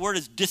 literally the word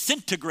is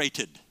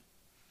disintegrated.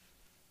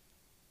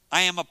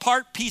 I am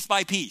apart piece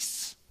by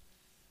piece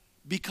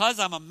because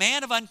I'm a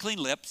man of unclean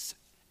lips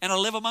and I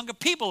live among a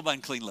people of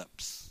unclean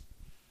lips.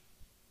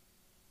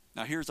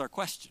 Now here's our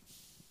question.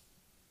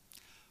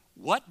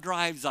 What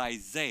drives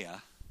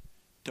Isaiah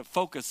to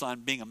focus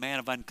on being a man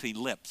of unclean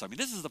lips. I mean,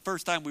 this is the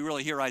first time we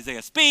really hear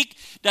Isaiah speak.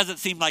 Doesn't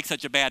seem like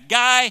such a bad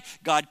guy.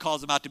 God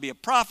calls him out to be a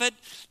prophet.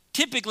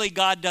 Typically,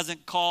 God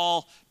doesn't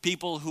call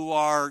people who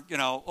are,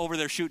 over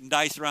there shooting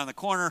dice around the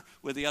corner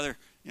with the other,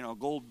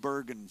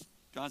 Goldberg and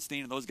John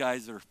Steen and those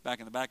guys are back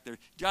in the back there.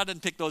 God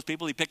doesn't pick those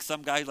people. He picks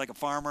some guys like a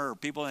farmer or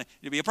people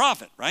to be a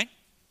prophet, right?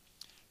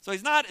 So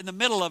he's not in the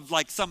middle of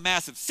like some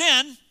massive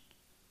sin.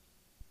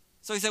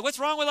 So he said, what's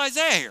wrong with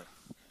Isaiah here?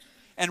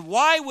 And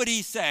why would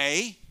he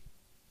say,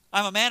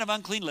 I'm a man of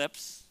unclean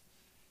lips,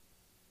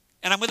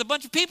 and I'm with a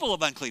bunch of people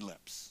of unclean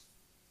lips,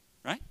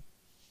 right?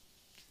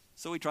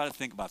 So we try to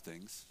think about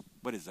things.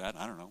 What is that?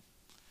 I don't know.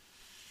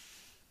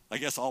 I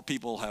guess all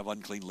people have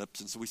unclean lips,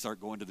 and so we start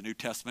going to the New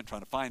Testament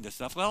trying to find this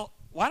stuff. Well,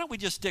 why don't we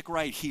just stick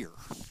right here?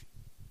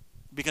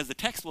 Because the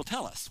text will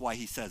tell us why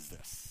he says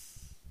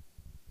this.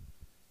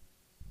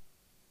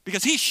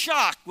 Because he's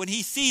shocked when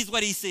he sees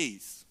what he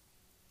sees.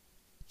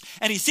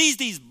 And he sees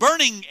these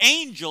burning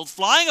angels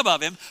flying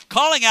above him,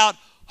 calling out,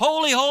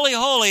 holy, holy,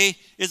 holy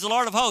is the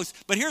Lord of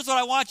hosts. But here's what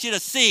I want you to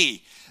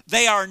see.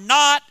 They are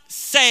not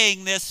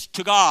saying this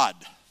to God.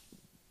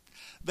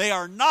 They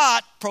are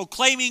not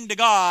proclaiming to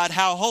God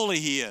how holy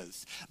he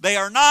is. They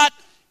are not,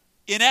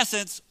 in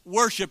essence,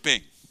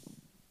 worshiping.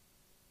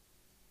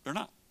 They're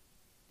not.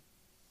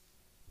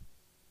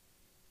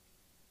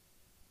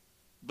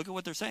 Look at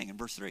what they're saying in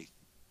verse 3.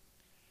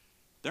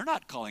 They're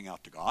not calling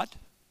out to God.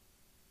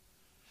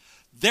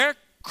 They're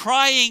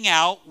crying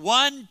out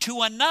one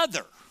to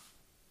another.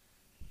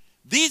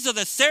 These are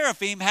the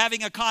seraphim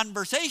having a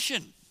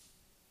conversation.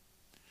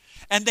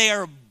 And they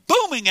are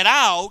booming it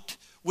out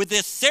with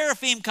this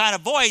seraphim kind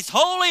of voice.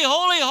 Holy,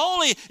 holy,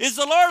 holy is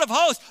the Lord of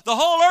hosts. The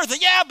whole earth.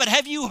 Yeah, but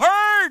have you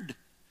heard?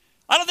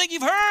 I don't think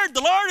you've heard.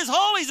 The Lord is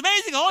holy. He's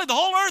amazing holy. The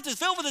whole earth is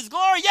filled with his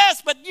glory.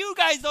 Yes, but you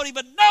guys don't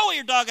even know what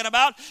you're talking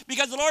about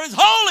because the Lord is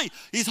holy.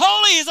 He's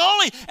holy. He's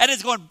holy. And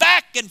it's going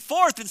back and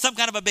forth in some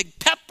kind of a big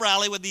pep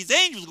rally with these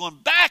angels going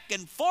back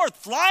and forth,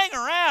 flying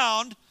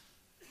around.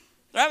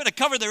 They're having to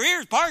cover their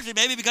ears partially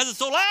maybe because it's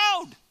so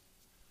loud.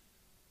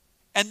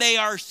 And they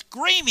are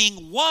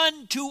screaming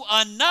one to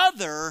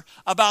another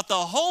about the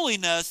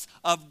holiness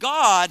of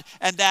God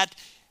and that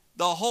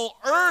the whole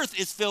earth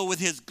is filled with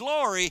his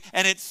glory.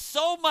 And it's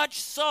so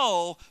much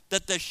so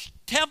that the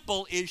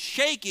temple is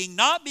shaking,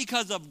 not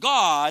because of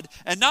God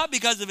and not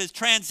because of his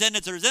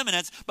transcendence or his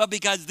immanence, but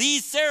because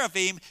these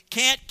seraphim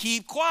can't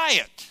keep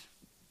quiet.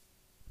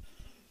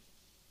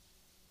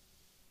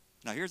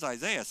 Now here's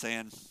Isaiah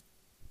saying,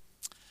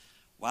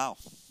 wow,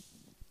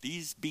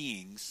 these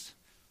beings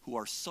who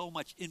are so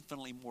much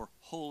infinitely more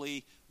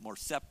holy, more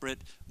separate,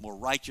 more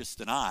righteous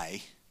than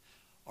I,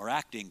 are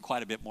acting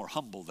quite a bit more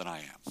humble than I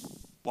am.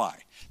 Why?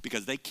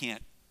 Because they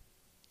can't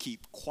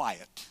keep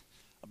quiet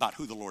about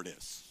who the Lord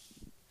is.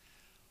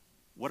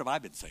 What have I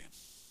been saying?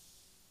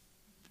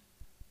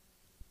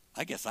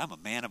 I guess I'm a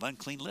man of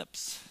unclean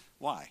lips.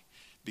 Why?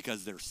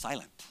 Because they're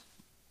silent.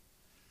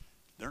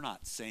 They're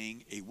not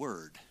saying a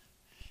word.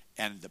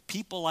 And the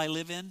people I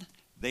live in,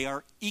 they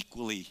are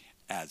equally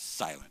as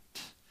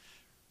silent.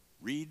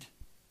 Read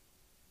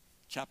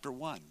chapter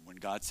 1 when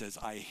God says,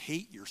 I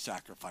hate your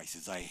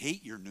sacrifices. I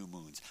hate your new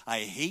moons. I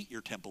hate your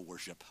temple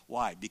worship.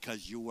 Why?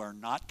 Because you are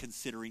not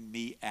considering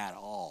me at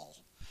all.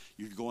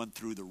 You're going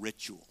through the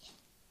ritual.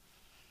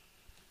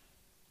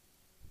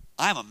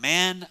 I'm a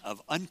man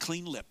of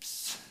unclean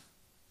lips.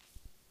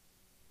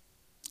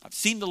 I've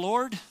seen the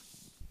Lord,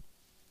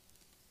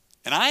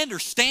 and I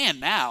understand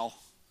now.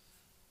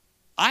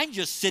 I'm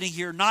just sitting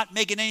here not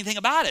making anything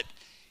about it.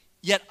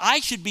 Yet I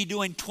should be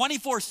doing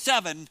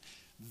 24/7.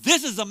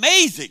 This is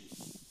amazing.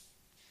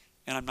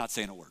 And I'm not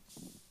saying a word.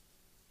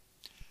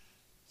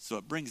 So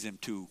it brings him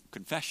to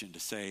confession to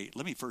say,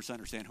 let me first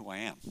understand who I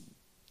am.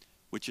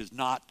 Which is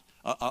not,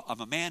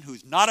 I'm a man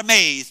who's not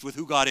amazed with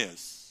who God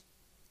is.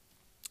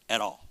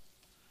 At all.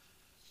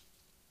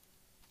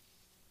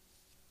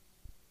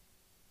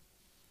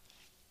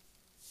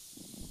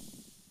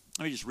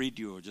 Let me just read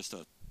you just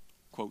a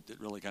quote that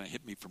really kind of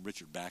hit me from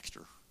Richard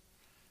Baxter.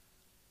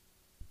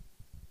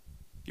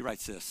 He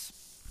writes this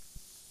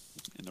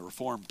in The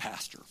Reformed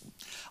Pastor.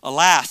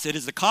 Alas, it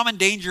is the common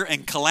danger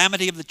and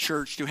calamity of the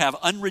church to have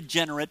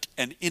unregenerate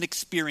and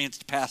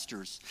inexperienced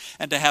pastors,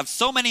 and to have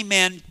so many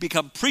men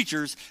become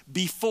preachers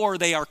before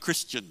they are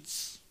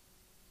Christians,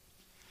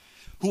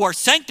 who are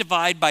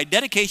sanctified by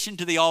dedication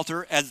to the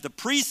altar as the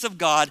priests of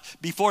God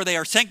before they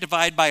are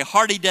sanctified by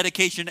hearty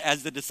dedication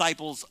as the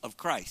disciples of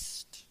Christ.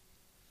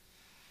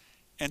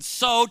 And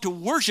so to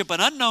worship an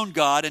unknown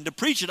God and to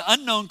preach an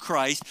unknown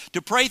Christ,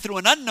 to pray through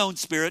an unknown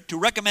Spirit, to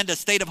recommend a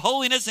state of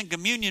holiness and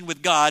communion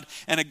with God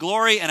and a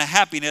glory and a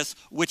happiness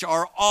which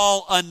are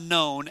all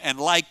unknown and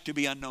like to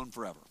be unknown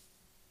forever.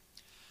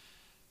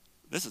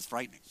 This is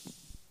frightening.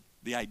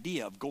 The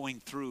idea of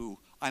going through,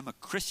 I'm a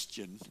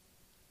Christian,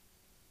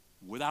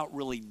 without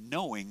really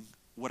knowing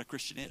what a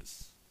Christian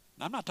is.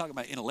 Now, I'm not talking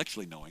about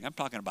intellectually knowing. I'm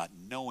talking about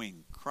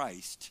knowing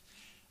Christ.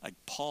 Like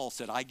Paul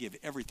said, I give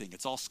everything.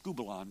 It's all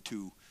skubalon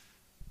to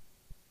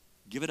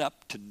give it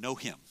up to know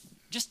him.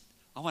 Just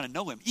I want to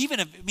know him, even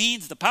if it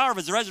means the power of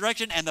his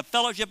resurrection and the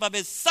fellowship of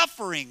his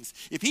sufferings.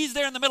 If he's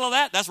there in the middle of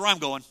that, that's where I'm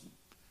going.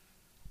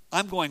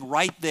 I'm going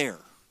right there.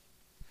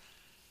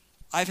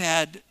 I've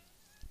had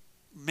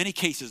many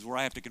cases where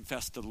I have to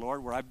confess to the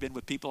Lord, where I've been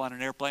with people on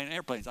an airplane.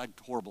 Airplanes, I'm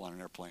horrible on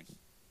an airplane.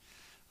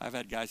 I've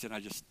had guys that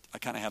I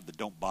kind of have the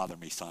don't bother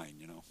me sign,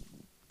 you know.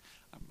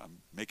 I'm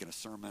making a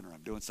sermon or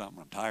I'm doing something,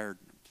 I'm tired.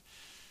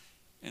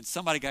 And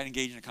somebody got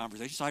engaged in a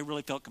conversation, so I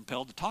really felt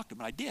compelled to talk to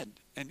him, and I did.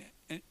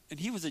 And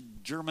he was a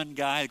German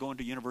guy going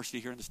to university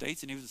here in the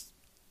States, and he was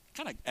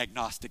kind of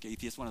agnostic,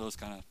 atheist, one of those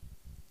kind of.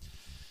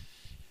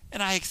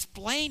 And I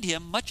explained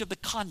him much of the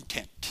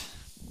content,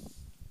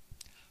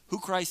 who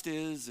Christ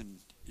is, and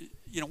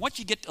once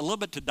you get a little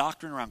bit to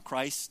doctrine around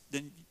Christ,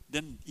 then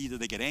either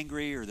they get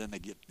angry or then they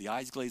get the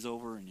eyes glaze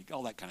over, and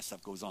all that kind of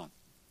stuff goes on.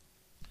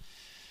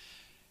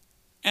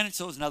 And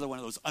so it was another one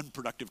of those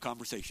unproductive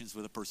conversations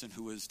with a person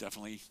who was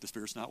definitely, the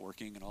Spirit's not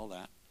working and all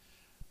that.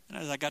 And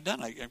as I got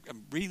done,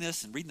 I'm reading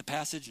this and reading the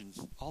passage and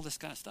all this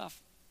kind of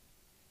stuff.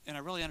 And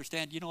I really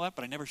understand, you know what,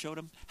 but I never showed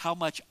him how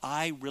much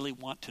I really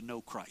want to know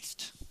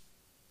Christ.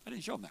 I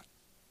didn't show him that.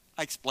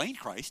 I explained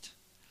Christ.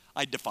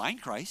 I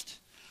defined Christ.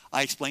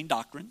 I explained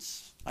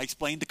doctrines. I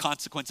explained the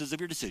consequences of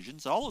your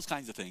decisions, all those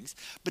kinds of things.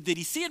 But did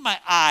he see in my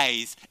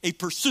eyes a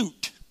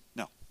pursuit?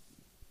 No.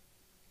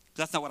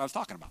 That's not what I was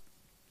talking about.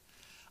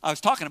 I was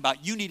talking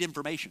about you need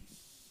information.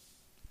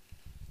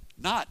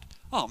 Not,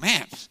 oh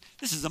man,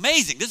 this is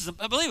amazing. This is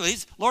unbelievable.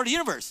 He's Lord of the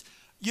universe.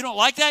 You don't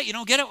like that? You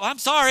don't get it? Well, I'm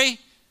sorry.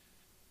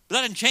 But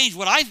that doesn't change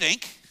what I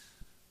think.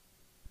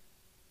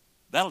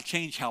 That'll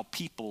change how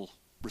people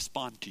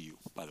respond to you,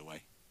 by the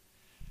way.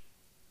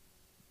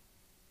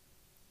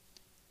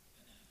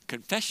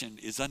 Confession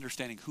is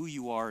understanding who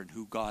you are and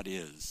who God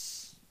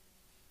is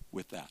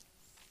with that.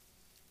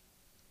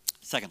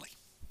 Secondly,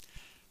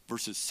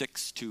 verses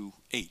 6 to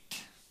 8.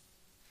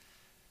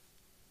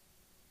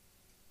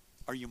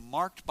 Are you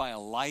marked by a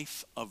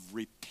life of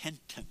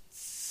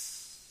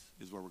repentance?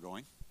 Is where we're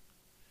going.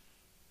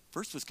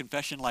 First was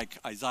confession like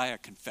Isaiah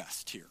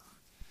confessed here.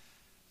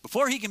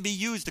 Before he can be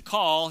used to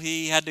call,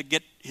 he had to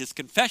get his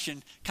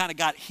confession kind of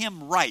got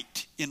him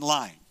right in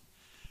line.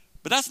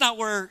 But that's not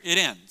where it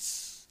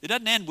ends. It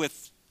doesn't end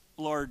with,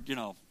 Lord,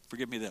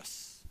 forgive me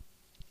this.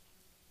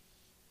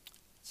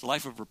 It's a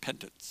life of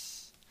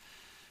repentance.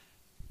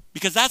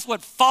 Because that's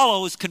what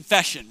follows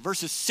confession.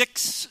 Verses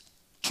 6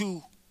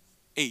 to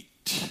 8.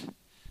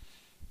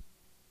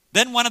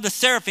 Then one of the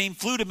seraphim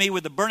flew to me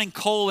with a burning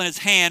coal in his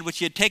hand, which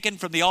he had taken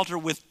from the altar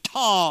with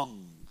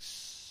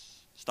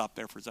tongs. Stop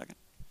there for a second.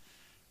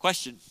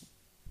 Question.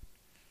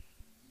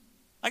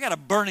 I got a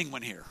burning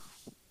one here.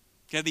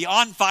 Okay, the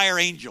on-fire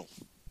angel.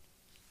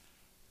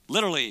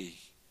 Literally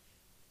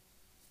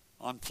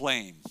on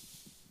flame,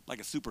 like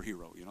a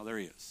superhero. There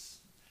he is.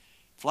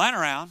 Flying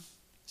around,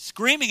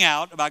 screaming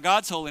out about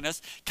God's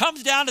holiness,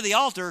 comes down to the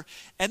altar,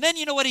 and then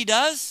you know what he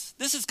does?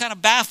 This is kind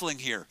of baffling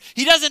here.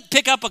 He doesn't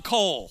pick up a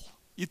coal.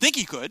 You'd think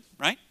he could,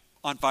 right?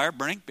 On fire,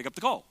 burning, pick up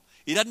the coal.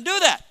 He doesn't do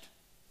that.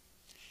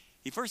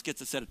 He first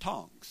gets a set of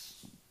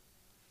tongs.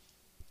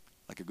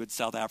 Like a good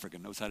South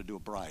African knows how to do a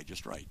braai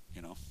just right,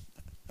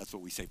 That's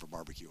what we say for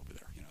barbecue over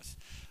there, It's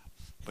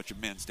a bunch of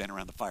men standing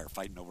around the fire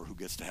fighting over who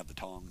gets to have the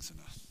tongs and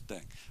the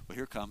thing. Well,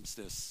 here comes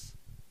this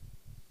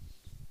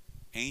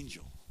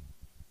angel,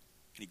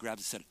 and he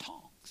grabs a set of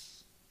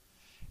tongs.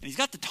 And he's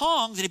got the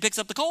tongs, and he picks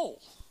up the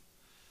coal.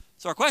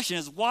 So our question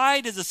is, why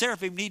does the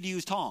seraphim need to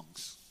use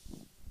tongs?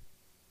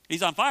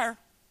 He's on fire,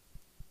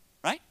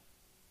 right?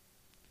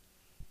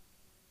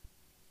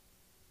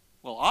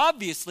 Well,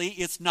 obviously,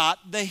 it's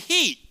not the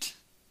heat,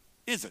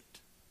 is it?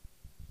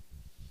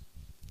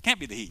 Can't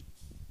be the heat.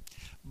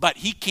 But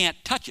he can't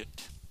touch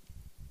it.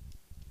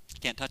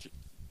 Can't touch it.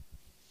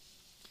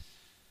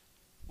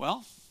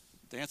 Well,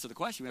 to answer the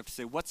question, we have to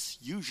say, what's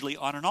usually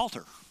on an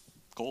altar?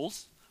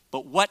 Coals.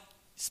 But what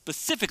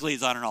specifically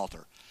is on an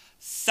altar?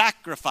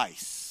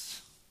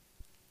 Sacrifice.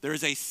 There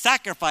is a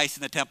sacrifice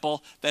in the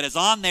temple that is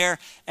on there,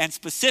 and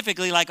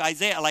specifically like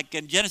Isaiah, like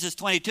in Genesis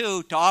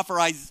 22, to offer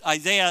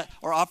Isaiah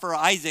or offer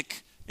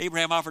Isaac,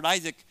 Abraham offered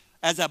Isaac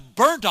as a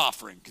burnt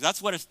offering,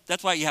 because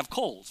that's why you have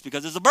coals,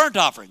 because it's a burnt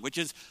offering, which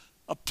is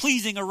a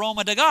pleasing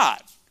aroma to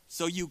God.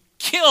 So you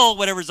kill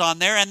whatever's on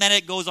there, and then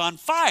it goes on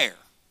fire.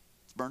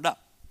 It's burned up.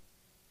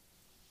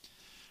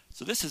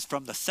 So this is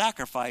from the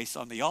sacrifice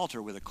on the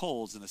altar with the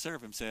coals, and the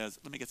seraphim says,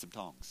 let me get some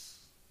tongs.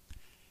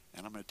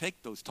 And I'm going to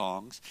take those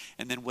tongs,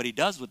 and then what he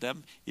does with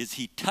them is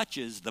he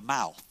touches the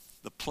mouth,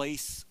 the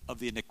place of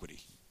the iniquity,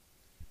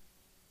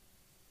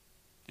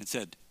 and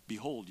said,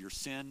 behold, your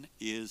sin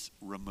is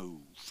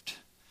removed.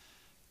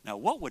 Now,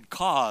 what would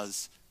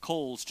cause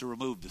coals to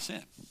remove the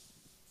sin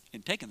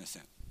in taking the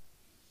sin?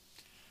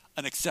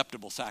 An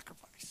acceptable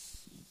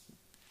sacrifice.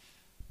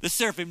 The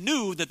seraphim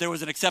knew that there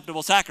was an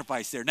acceptable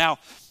sacrifice there. Now,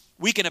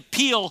 we can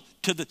appeal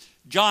to the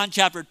John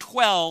chapter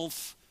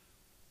 12,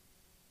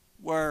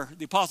 where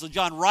the Apostle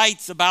John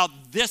writes about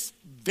this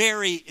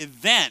very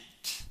event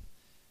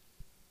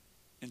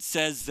and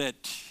says that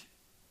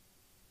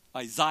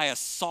Isaiah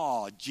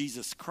saw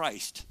Jesus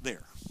Christ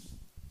there.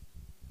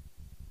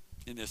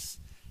 in this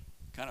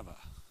kind of a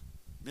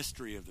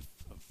mystery of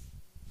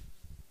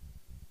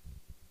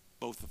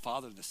both the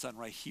Father and the Son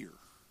right here.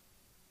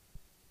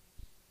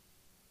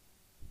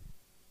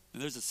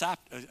 And there's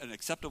an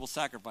acceptable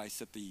sacrifice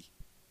that the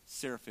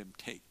seraphim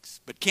takes,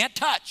 but can't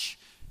touch.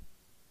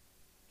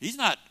 He's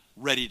not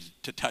ready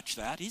to touch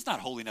that. He's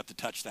not holy enough to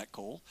touch that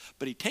coal,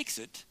 but he takes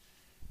it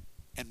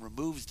and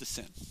removes the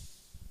sin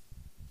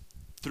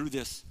through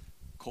this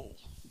coal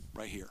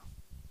right here.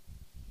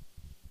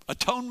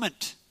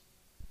 Atonement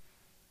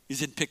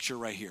is in picture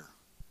right here.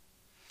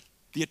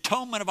 The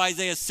atonement of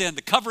Isaiah's sin,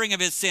 the covering of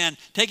his sin,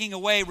 taking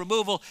away,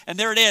 removal, and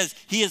there it is.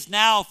 He is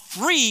now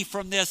free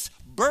from this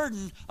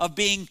burden of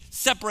being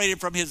separated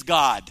from his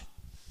God.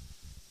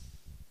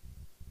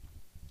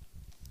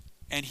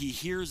 And he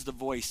hears the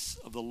voice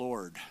of the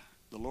Lord.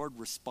 The Lord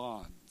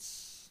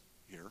responds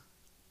here.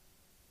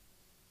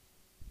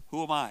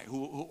 Who am I?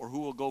 Who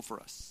will go for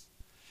us?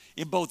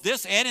 In both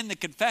this and in the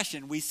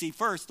confession, we see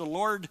first the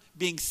Lord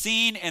being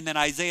seen and then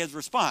Isaiah's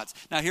response.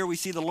 Now here we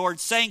see the Lord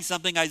saying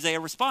something,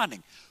 Isaiah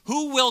responding.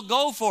 Who will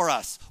go for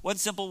us? One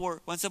simple word,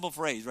 one simple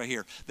phrase right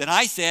here. Then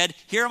I said,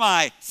 here am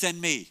I,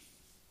 send me.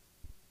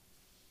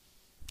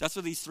 That's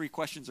where these three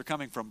questions are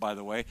coming from, by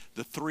the way.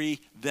 The three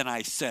then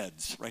I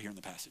saids right here in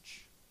the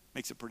passage.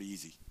 Makes it pretty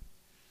easy.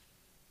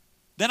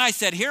 Then I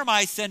said, here am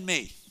I, send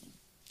me.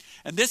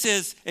 And this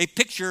is a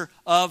picture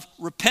of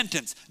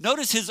repentance.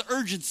 Notice his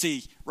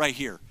urgency right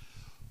here.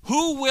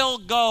 Who will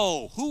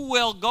go? Who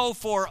will go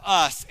for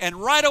us? And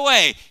right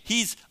away,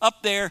 he's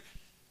up there.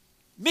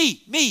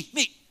 Me.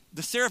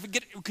 The seraphim,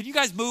 could you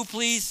guys move,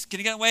 please? Can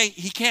you get away?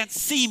 He can't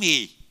see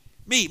me.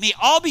 Me.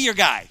 I'll be your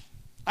guy.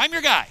 I'm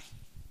your guy.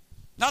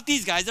 Not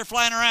these guys. They're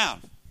flying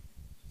around.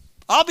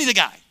 I'll be the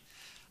guy.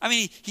 I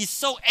mean, he's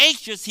so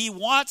anxious. He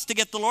wants to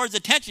get the Lord's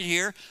attention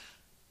here.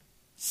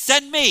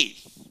 Send me.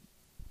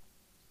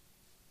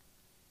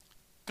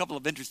 A couple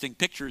of interesting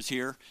pictures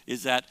here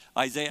is that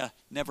Isaiah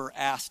never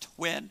asked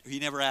when, he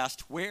never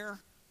asked where,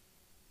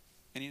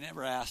 and he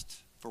never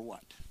asked for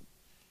what.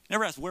 He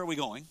never asked, where are we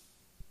going?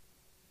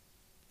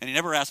 And he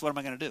never asked, what am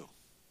I going to do?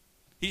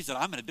 He said,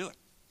 I'm going to do it.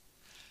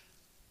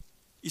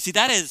 You see,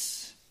 that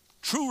is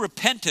true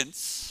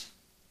repentance.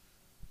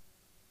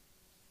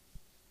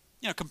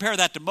 You know, compare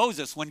that to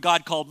Moses when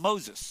God called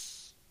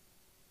Moses.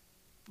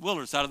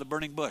 Wilderness out of the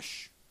burning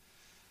bush.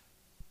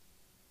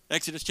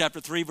 Exodus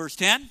chapter 3, verse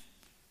 10.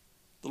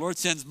 The Lord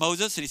sends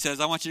Moses and he says,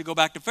 I want you to go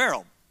back to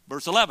Pharaoh.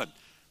 Verse 11.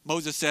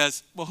 Moses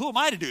says, well, who am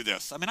I to do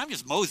this? I mean, I'm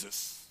just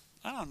Moses.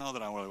 I don't know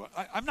that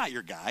I'm not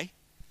your guy.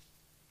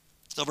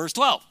 So verse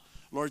 12.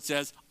 The Lord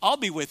says, I'll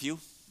be with you.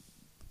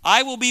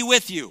 I will be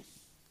with you.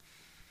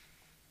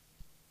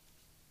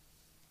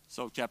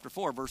 So chapter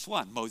 4, verse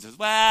 1. Moses,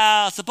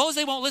 well, suppose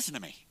they won't listen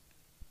to me.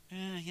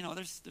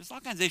 There's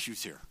all kinds of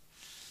issues here.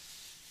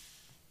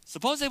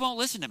 Suppose they won't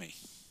listen to me.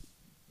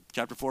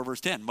 Chapter 4, verse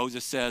 10,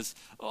 Moses says,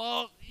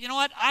 oh, you know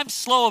what? I'm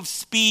slow of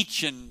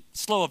speech and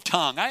slow of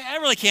tongue. I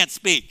really can't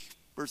speak.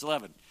 Verse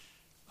 11,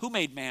 who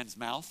made man's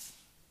mouth?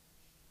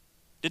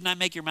 Didn't I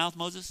make your mouth,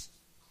 Moses?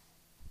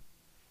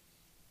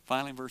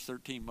 Finally, in verse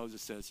 13,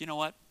 Moses says, you know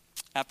what?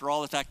 After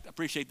all the fact,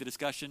 appreciate the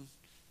discussion.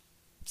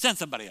 Send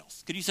somebody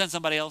else. Could you send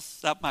somebody else?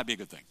 That might be a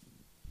good thing.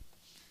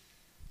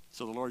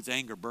 So the Lord's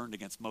anger burned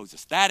against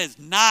Moses. That is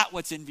not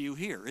what's in view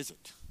here, is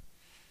it?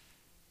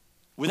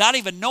 Without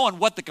even knowing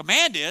what the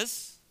command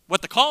is,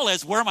 what the call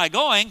is, where am I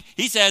going?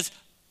 He says,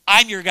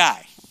 I'm your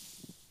guy.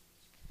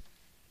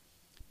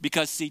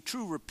 Because, see,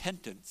 true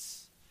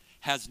repentance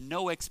has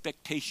no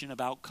expectation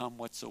of outcome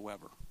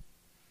whatsoever.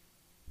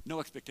 No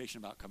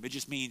expectation of outcome. It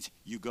just means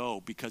you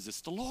go because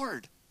it's the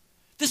Lord.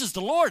 This is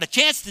the Lord, a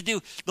chance to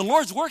do the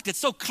Lord's work that's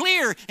so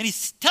clear, and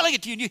he's telling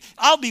it to you, and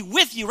I'll be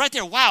with you right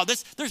there. Wow,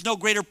 there's no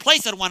greater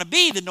place I'd want to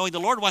be than knowing the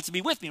Lord wants to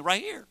be with me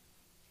right here.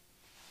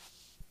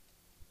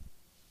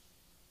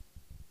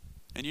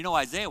 And you know,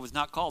 Isaiah was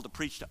not called to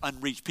preach to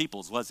unreached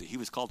peoples, was he? He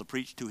was called to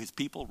preach to his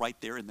people right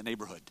there in the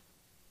neighborhood.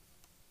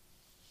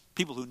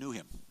 People who knew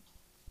him.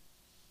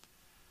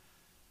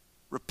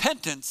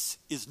 Repentance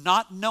is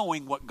not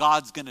knowing what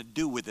God's going to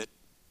do with it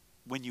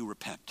when you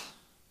repent.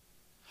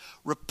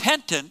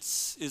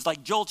 Repentance is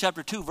like Joel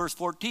chapter 2, verse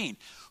 14.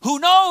 Who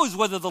knows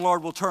whether the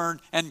Lord will turn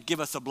and give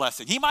us a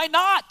blessing? He might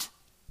not.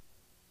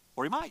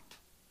 Or he might.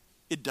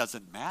 It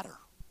doesn't matter.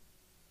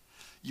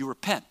 You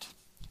repent.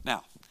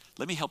 Now,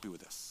 let me help you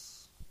with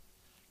this.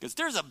 Because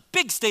there's a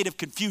big state of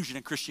confusion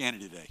in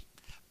Christianity today.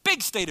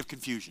 Big state of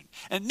confusion.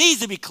 And it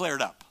needs to be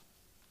cleared up.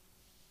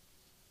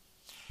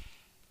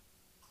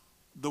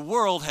 The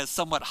world has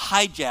somewhat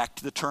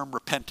hijacked the term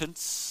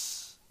repentance.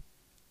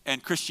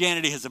 And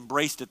Christianity has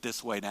embraced it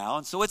this way now.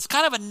 And so it's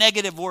kind of a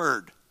negative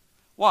word.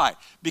 Why?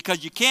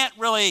 Because you can't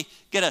really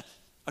get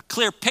a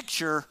clear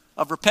picture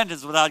of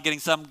repentance without getting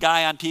some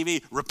guy on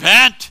TV,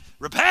 repent,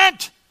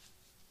 repent,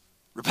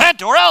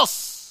 repent or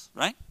else,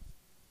 right?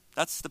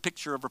 That's the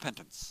picture of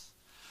repentance.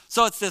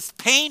 So it's this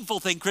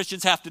painful thing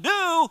Christians have to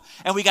do,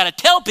 and we got to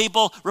tell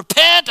people,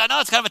 repent. I know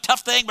it's kind of a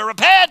tough thing, but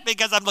repent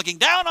because I'm looking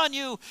down on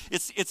you.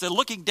 It's a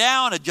looking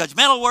down, a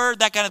judgmental word,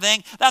 that kind of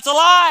thing. That's a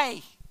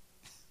lie.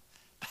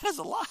 That is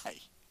a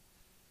lie.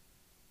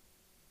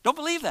 Don't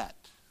believe that.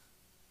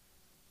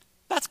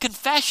 That's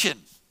confession.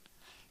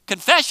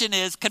 Confession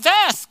is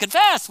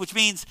confess, which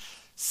means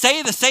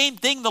say the same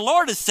thing the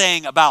Lord is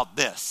saying about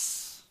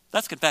this.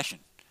 That's confession,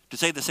 to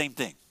say the same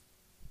thing.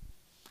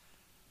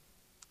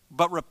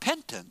 But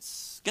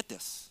repentance, get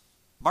this,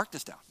 mark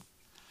this down.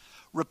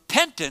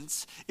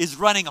 Repentance is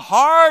running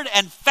hard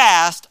and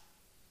fast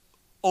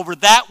over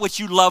that which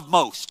you love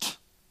most.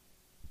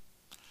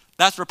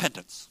 That's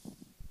repentance.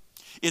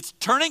 It's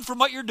turning from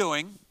what you're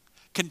doing,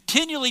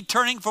 continually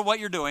turning from what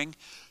you're doing,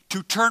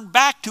 to turn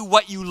back to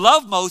what you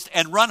love most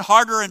and run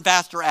harder and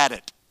faster at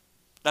it.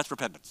 That's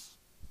repentance.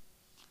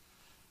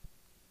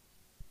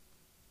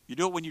 You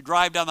do it when you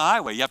drive down the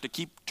highway. You have to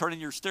keep turning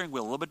your steering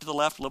wheel a little bit to the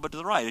left, a little bit to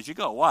the right as you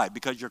go. Why?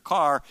 Because your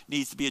car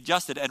needs to be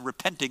adjusted and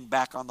repenting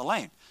back on the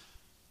lane.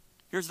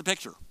 Here's the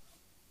picture.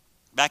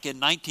 Back in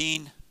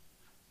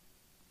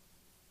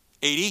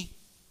 1980,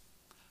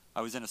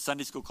 I was in a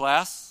Sunday school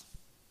class,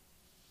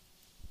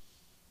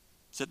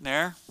 sitting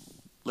there,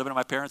 living in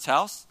my parents'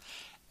 house,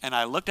 and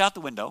I looked out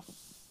the window,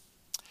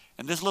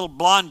 and this little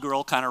blonde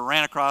girl kind of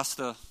ran across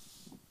the...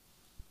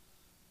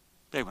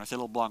 Hey, when I say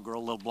little blonde girl,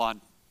 little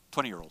blonde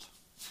 20-year-old.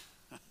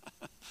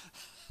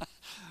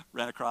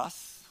 Ran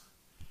across,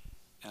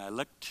 and I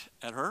looked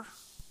at her,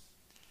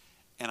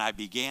 and I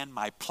began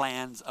my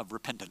plans of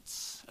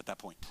repentance at that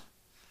point.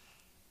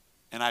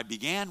 And I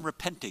began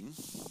repenting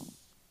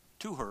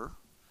to her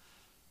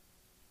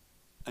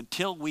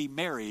until we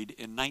married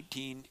in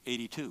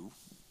 1982.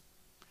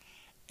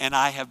 And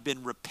I have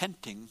been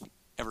repenting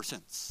ever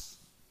since.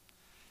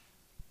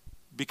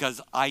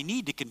 Because I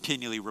need to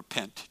continually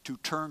repent to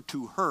turn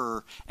to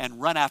her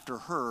and run after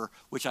her,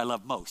 which I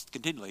love most,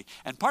 continually.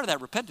 And part of that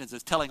repentance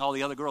is telling all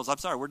the other girls, I'm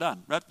sorry, we're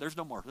done. There's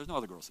no more. There's no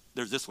other girls.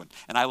 There's this one.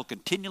 And I will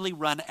continually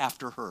run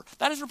after her.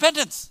 That is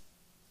repentance.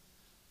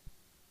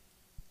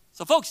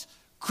 So folks,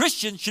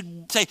 Christians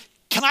should say,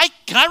 can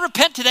I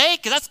repent today?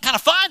 Because that's kind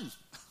of fun.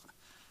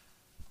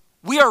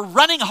 We are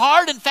running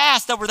hard and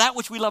fast over that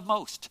which we love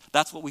most.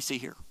 That's what we see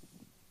here.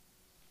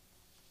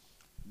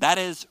 That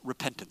is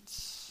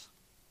repentance.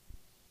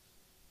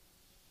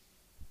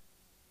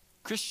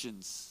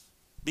 Christians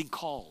being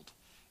called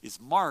is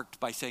marked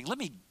by saying, let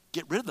me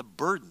get rid of the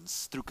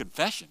burdens through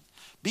confession.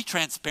 Be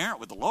transparent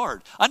with the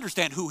Lord.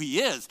 Understand who he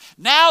is.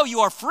 Now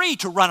you are free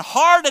to run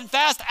hard and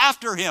fast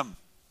after him.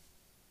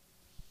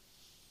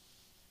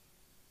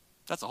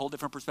 That's a whole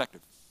different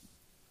perspective.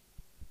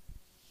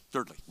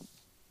 Thirdly,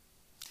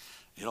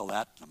 you know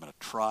that, I'm going to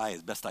try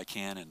as best I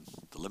can in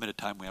the limited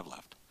time we have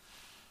left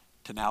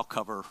to now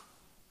cover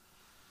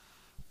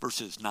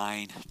verses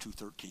 9 to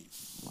 13.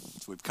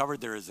 So we've covered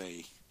there is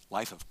a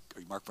life of,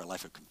 marked by a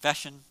life of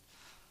confession,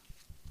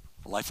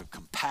 a life of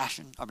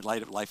compassion,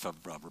 life of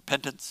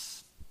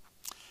repentance,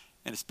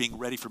 and it's being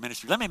ready for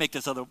ministry. Let me make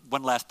this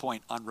one last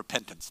point on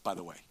repentance, by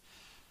the way.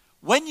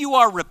 When you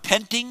are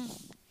repenting,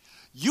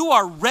 you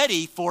are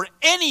ready for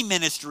any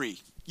ministry.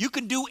 You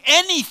can do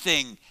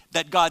anything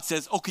that God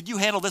says, oh, could you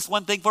handle this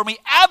one thing for me?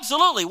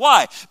 Absolutely.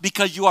 Why?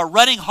 Because you are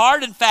running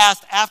hard and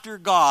fast after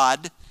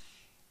God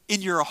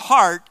in your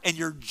heart and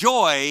your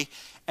joy.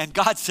 And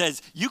God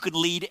says, you can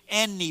lead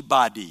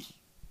anybody.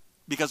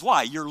 Because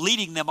why? You're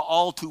leading them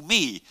all to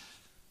me.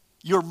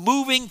 You're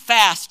moving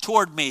fast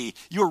toward me.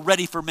 You're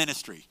ready for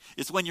ministry.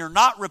 It's when you're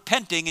not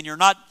repenting and you're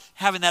not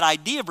having that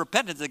idea of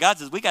repentance that God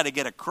says, we got to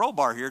get a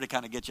crowbar here to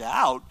kind of get you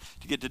out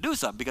to get to do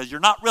something because you're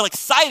not real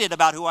excited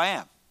about who I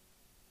am.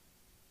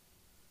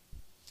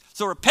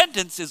 So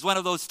repentance is one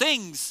of those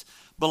things,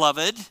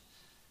 beloved,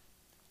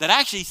 that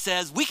actually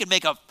says we can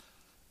make an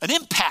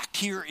impact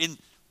here in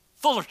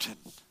Fullerton.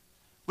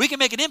 We can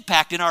make an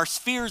impact in our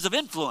spheres of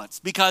influence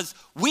because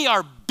we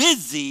are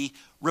busy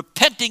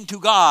repenting to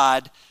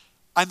God.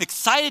 I'm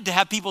excited to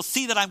have people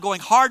see that I'm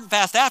going hard and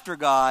fast after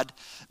God,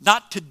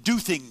 not to do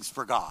things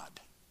for God.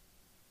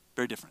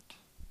 Very different.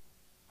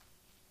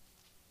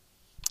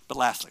 But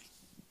lastly,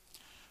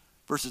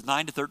 verses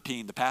 9 to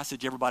 13, the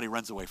passage everybody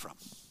runs away from.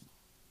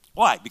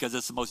 Why? Because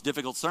it's the most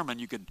difficult sermon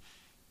you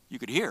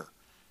could hear.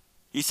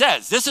 He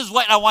says, this is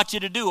what I want you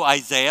to do,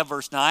 Isaiah,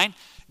 verse 9.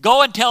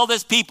 Go and tell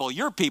this people,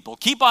 your people,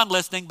 keep on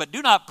listening, but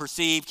do not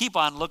perceive. Keep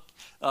on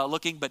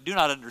looking, but do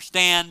not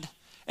understand.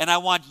 And I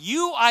want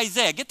you,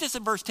 Isaiah, get this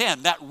in verse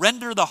 10, that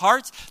render the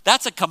hearts.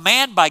 That's a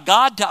command by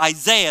God to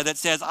Isaiah that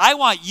says, I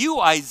want you,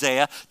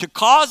 Isaiah, to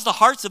cause the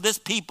hearts of this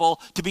people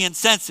to be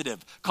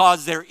insensitive,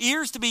 cause their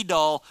ears to be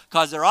dull,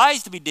 cause their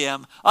eyes to be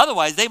dim.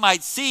 Otherwise, they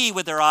might see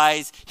with their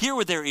eyes, hear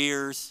with their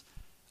ears,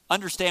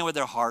 understand with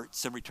their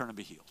hearts, and return and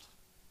be healed.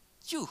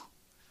 You.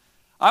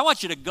 I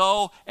want you to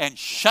go and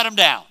shut them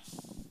down.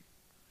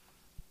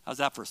 How's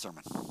that for a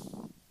sermon?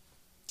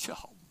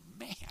 Oh,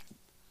 man.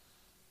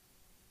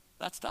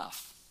 That's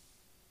tough.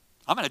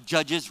 I'm going to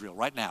judge Israel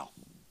right now.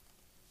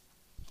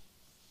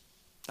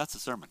 That's the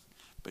sermon.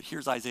 But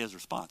here's Isaiah's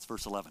response,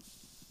 verse 11.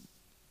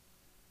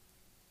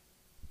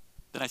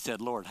 Then I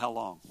said, Lord, how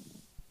long?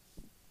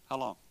 How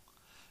long?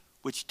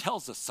 Which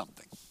tells us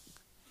something.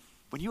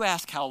 When you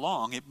ask how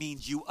long, it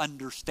means you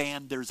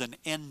understand there's an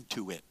end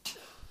to it.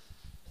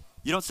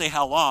 You don't say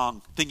how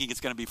long thinking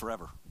it's going to be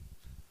forever.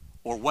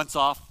 or once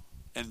off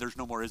and there's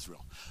no more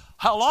Israel.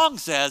 How long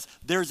says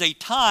there's a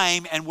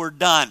time and we're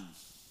done.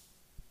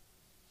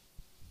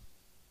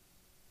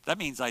 That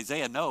means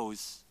Isaiah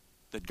knows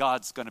that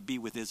God's going to be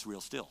with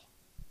Israel still.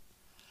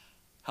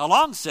 How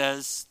long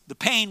says the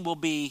pain will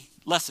be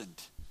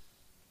lessened.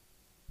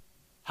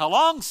 How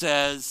long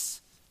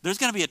says there's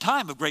going to be a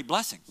time of great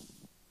blessing.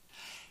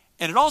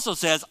 And it also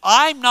says,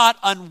 I'm not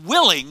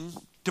unwilling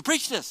to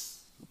preach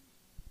this.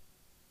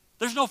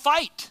 There's no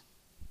fight.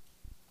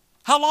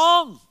 How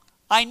long?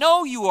 I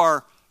know you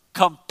are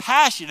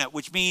compassionate,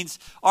 which means,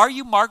 are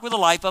you marked with a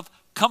life of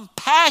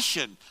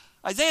compassion?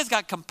 Isaiah's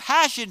got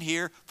compassion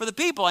here for the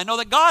people. I know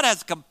that God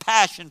has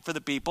compassion for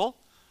the people.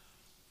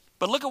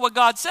 But look at what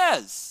God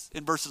says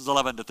in verses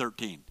 11 to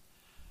 13.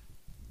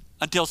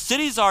 Until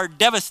cities are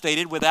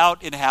devastated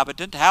without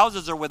inhabitant,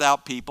 houses are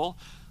without people,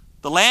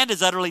 the land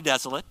is utterly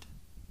desolate.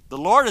 The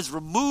Lord has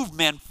removed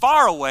men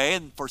far away,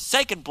 and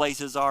forsaken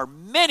places are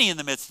many in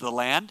the midst of the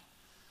land.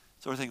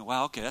 So we're thinking,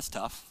 wow, okay, that's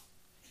tough.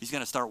 He's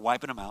going to start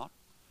wiping them out.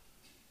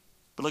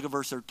 But look at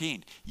verse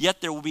 13.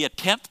 Yet there will be a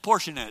tenth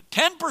portion in it.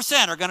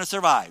 10% are going to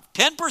survive.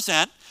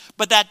 10%,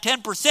 but that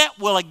 10%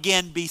 will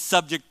again be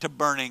subject to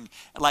burning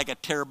like a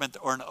terebinth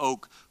or an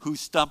oak whose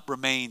stump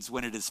remains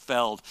when it is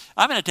felled.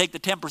 I'm going to take the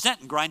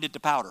 10% and grind it to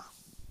powder.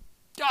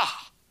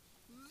 Ah,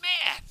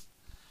 man.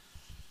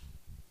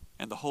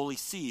 And the holy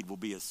seed will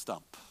be his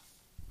stump.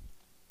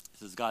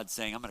 This is God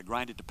saying, I'm going to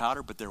grind it to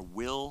powder, but there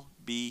will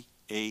be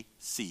a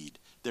seed.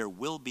 There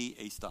will be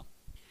a stump.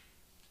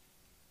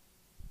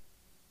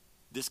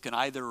 This can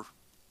either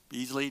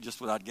easily,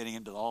 just without getting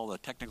into all the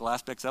technical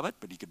aspects of it,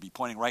 but he could be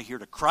pointing right here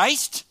to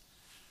Christ,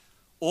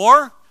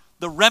 or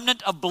the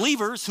remnant of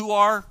believers who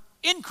are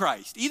in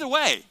Christ. Either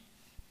way,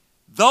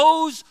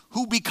 those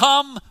who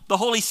become the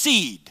holy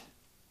seed.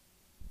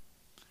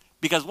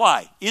 Because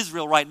why?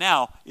 Israel right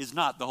now is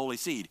not the holy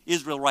seed.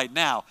 Israel right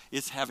now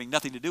is having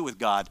nothing to do with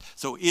God.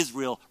 So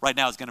Israel right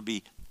now is going to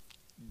be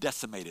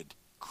decimated,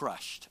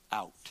 crushed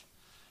out.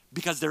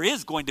 Because there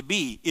is going to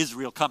be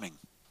Israel coming.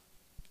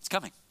 It's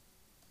coming.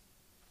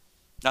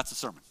 That's the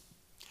sermon.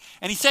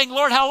 And he's saying,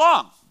 Lord, how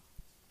long?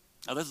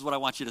 Now this is what I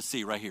want you to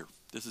see right here.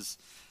 This is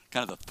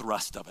kind of the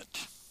thrust of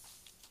it.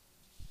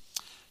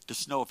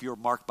 To know if you're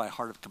marked by a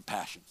heart of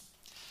compassion.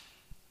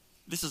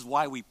 This is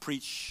why we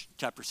preach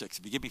chapter 6.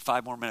 If you give me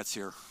 5 more minutes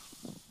here,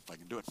 if I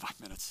can do it in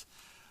 5 minutes.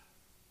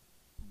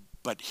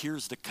 But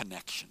here's the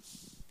connection.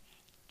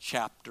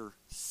 Chapter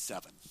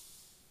 7.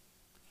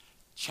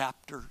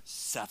 Chapter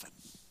 7.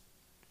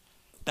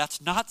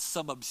 That's not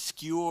some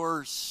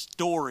obscure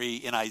story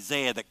in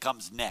Isaiah that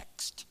comes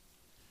next.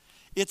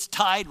 It's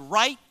tied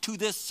right to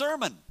this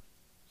sermon.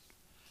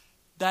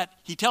 That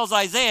he tells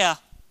Isaiah,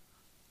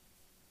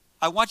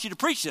 I want you to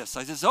preach this.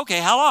 I says, okay,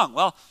 how long?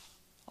 Well,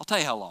 I'll tell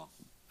you how long.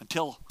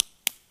 Until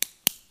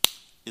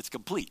it's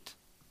complete.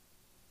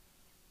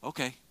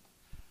 Okay.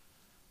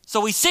 So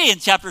we see in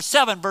chapter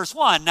 7, verse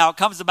 1, now it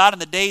comes about in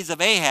the days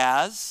of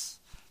Ahaz,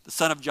 the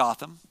son of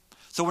Jotham.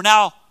 So we're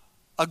now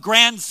a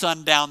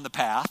grandson down the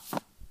path.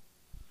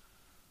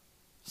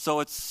 So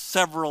it's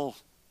several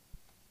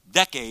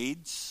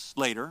decades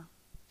later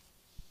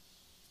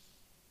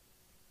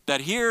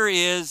that here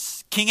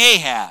is King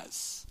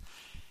Ahaz.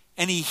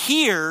 And he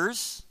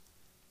hears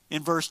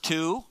in verse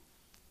 2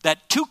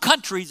 that 2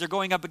 countries are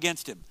going up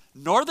against him.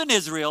 Northern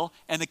Israel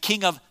and the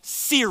king of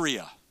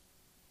Syria.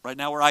 Right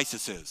now where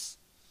ISIS is.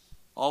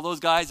 All those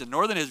guys in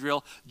northern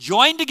Israel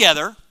joined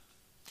together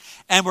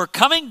and were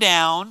coming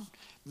down,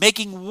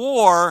 making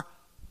war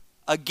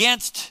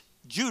against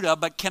Judah,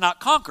 but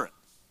cannot conquer it.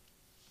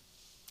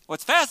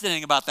 What's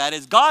fascinating about that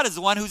is God is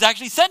the one who's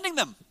actually sending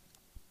them.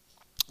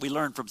 We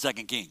learned from 2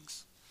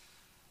 Kings.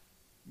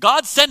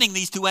 God's sending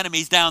these 2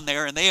 enemies down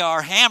there, and they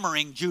are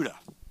hammering Judah.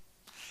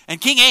 And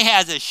King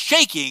Ahaz is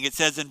shaking, it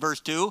says in verse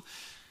 2,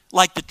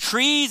 like the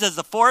trees as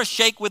the forest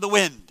shake with the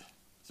wind.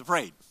 He's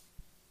afraid.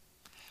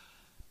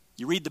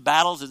 You read the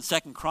battles in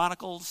 2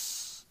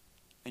 Chronicles,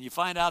 and you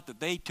find out that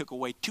they took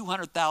away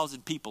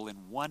 200,000 people in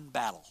one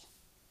battle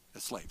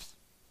as slaves.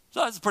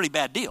 So that's a pretty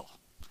bad deal.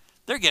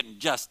 They're getting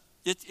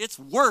it's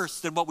worse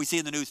than what we see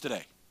in the news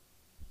today.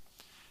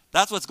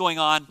 That's what's going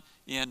on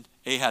in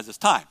Ahaz's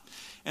time.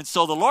 And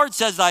so the Lord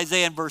says to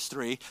Isaiah in verse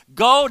 3,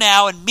 go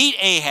now and meet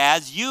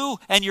Ahaz, you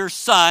and your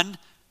son,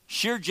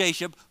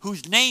 Shear-Jashub,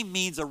 whose name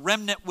means a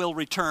remnant will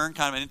return,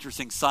 kind of an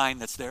interesting sign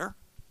that's there.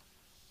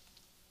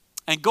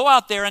 And go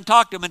out there and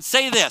talk to him and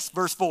say this,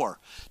 verse 4,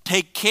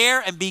 take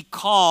care and be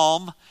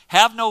calm,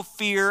 have no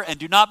fear, and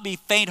do not be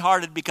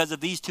faint-hearted because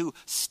of these 2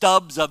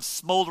 stubs of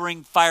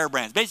smoldering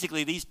firebrands.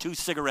 Basically, these 2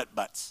 cigarette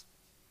butts.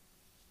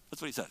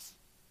 That's what he says.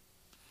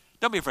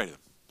 Don't be afraid of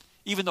them.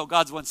 Even though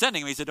God's the one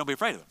sending them, he said, don't be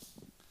afraid of them.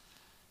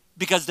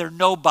 Because they're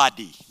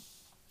nobody.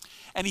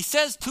 And he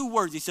says 2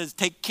 words. He says,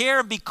 take care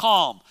and be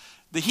calm.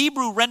 The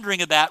Hebrew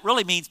rendering of that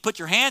really means put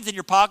your hands in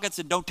your pockets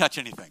and don't touch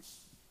anything.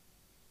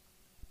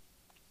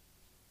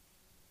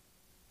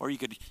 Or you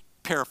could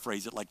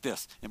paraphrase it like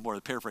this. In more of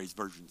the paraphrase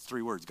versions,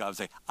 3 words. God would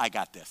say, I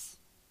got this.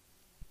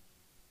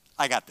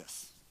 I got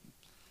this.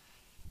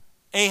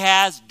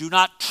 Ahaz, do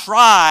not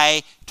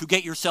try to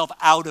get yourself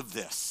out of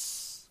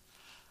this.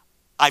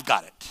 I've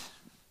got it.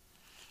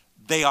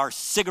 They are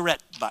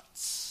cigarette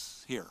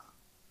butts here.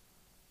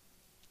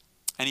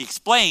 And he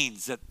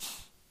explains that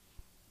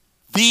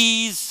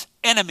these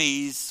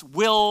enemies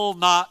will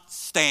not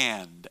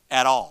stand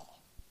at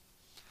all.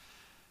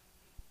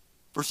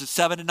 Verses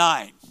 7 to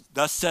 9.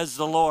 Thus says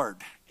the Lord,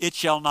 it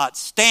shall not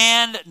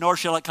stand, nor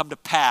shall it come to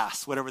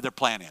pass, whatever their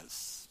plan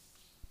is.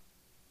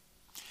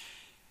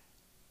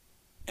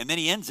 And then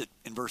he ends it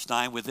in verse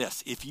 9 with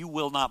this. If you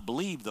will not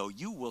believe, though,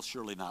 you will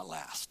surely not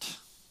last.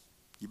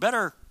 You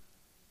better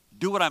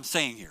do what I'm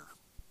saying here,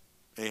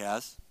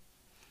 Ahaz.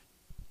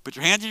 Put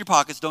your hands in your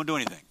pockets, don't do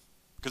anything.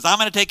 Because I'm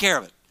going to take care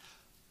of it.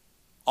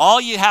 All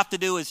you have to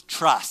do is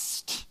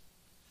trust.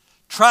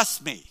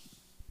 Trust me.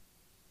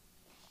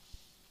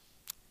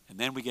 And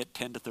then we get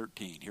 10 to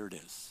 13. Here it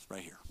is,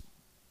 right here.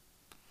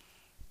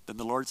 Then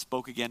the Lord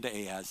spoke again to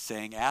Ahaz,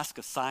 saying, ask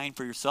a sign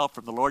for yourself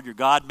from the Lord your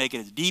God, make it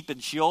as deep in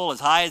Sheol as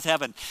high as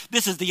heaven.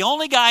 This is the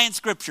only guy in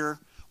Scripture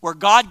where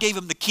God gave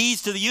him the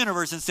keys to the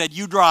universe and said,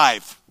 you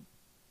drive.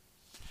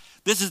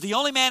 This is the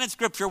only man in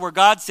Scripture where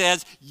God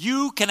says,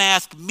 you can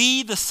ask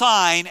me the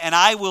sign and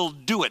I will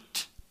do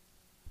it.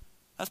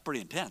 That's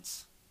pretty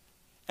intense.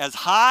 As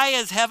high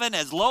as heaven,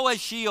 as low as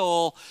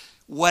Sheol,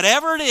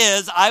 whatever it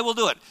is, I will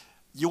do it.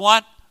 You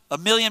want a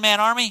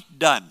 1,000,000-man army?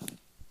 Done.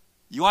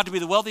 You want to be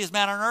the wealthiest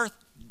man on earth?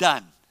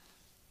 Done.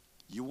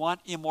 You want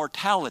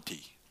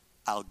immortality?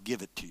 I'll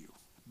give it to you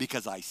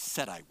because I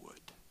said I would.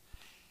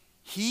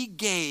 He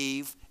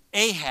gave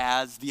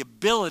Ahaz the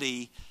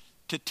ability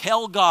to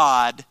tell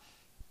God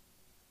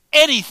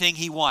anything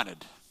he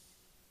wanted.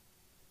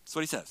 That's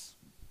what he says.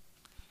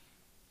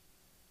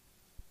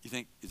 You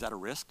think, is that a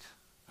risk?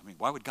 I mean,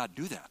 why would God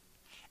do that?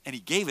 And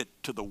he gave it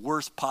to the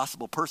worst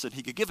possible person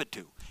he could give it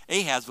to.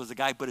 Ahaz was the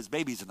guy who put his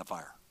babies in the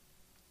fire.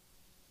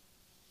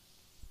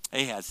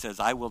 Ahaz says,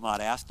 I will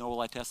not ask, nor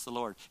will I test the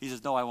Lord. He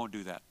says, no, I won't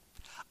do that.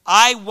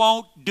 I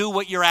won't do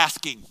what you're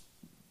asking.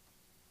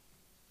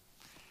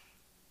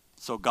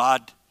 So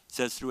God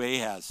says through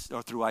Ahaz,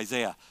 or through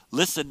Isaiah,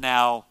 listen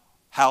now,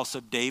 house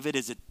of David,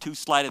 is it too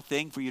slight a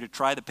thing for you to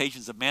try the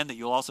patience of men, that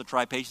you'll also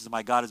try patience of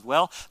my God as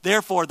well?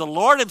 Therefore, the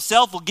Lord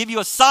himself will give you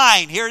a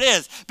sign. Here it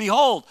is.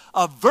 Behold,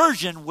 a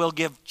virgin will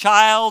give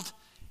child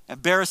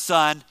and bear a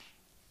son,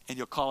 and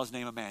you'll call his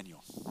name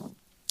Emmanuel.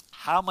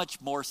 How much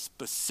more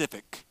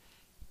specific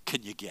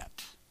can you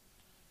get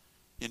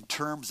in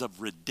terms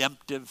of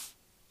redemptive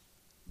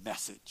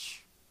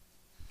message?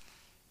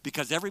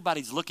 Because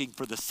everybody's looking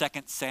for the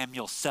 2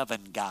 Samuel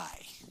 7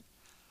 guy.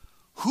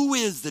 Who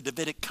is the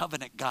Davidic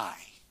covenant guy?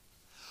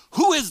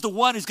 Who is the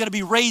one who's going to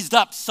be raised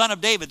up, son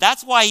of David?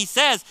 That's why he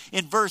says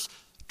in verse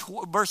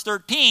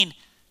 13,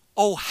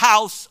 O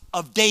house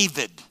of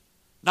David,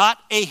 not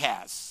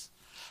Ahaz.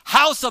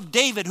 House of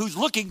David, who's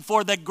looking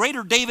for the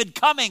greater David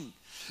coming.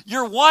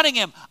 You're wanting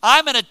him.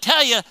 I'm going to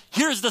tell you,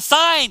 here's the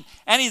sign.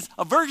 And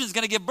a virgin's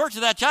going to give birth to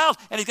that child,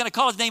 and he's going to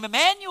call his name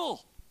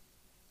Emmanuel.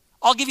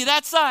 I'll give you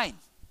that sign.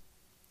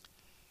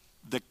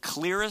 The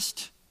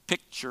clearest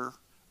picture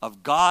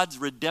of God's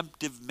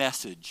redemptive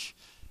message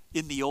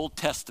in the Old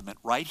Testament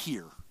right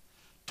here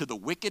to the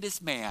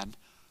wickedest man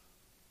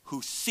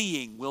who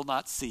seeing will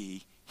not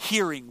see,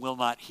 hearing will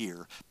not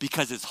hear,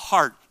 because his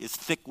heart is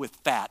thick with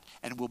fat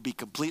and will be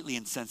completely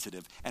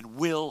insensitive and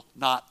will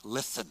not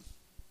listen.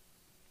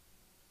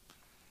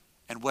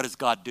 And what does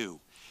God do?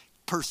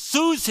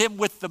 Pursues him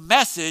with the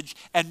message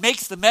and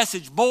makes the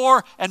message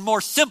more and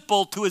more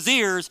simple to his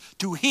ears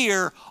to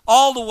hear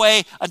all the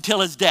way until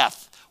his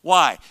death.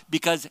 Why?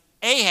 Because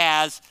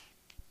Ahaz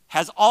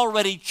has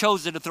already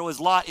chosen to throw his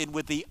lot in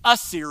with the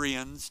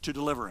Assyrians to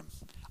deliver him.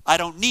 I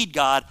don't need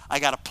God. I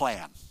got a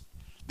plan.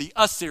 The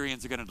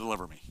Assyrians are going to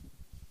deliver me.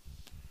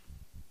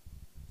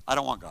 I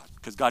don't want God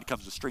because God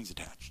comes with strings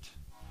attached.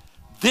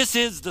 This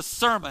is the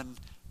sermon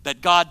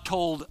that God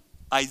told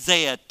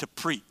Isaiah to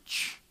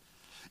preach.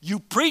 You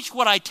preach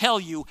what I tell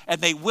you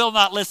and they will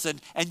not listen,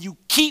 and you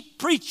keep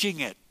preaching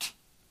it.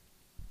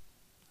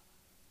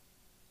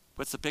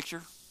 What's the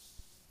picture?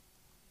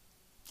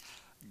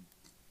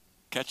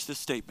 Catch this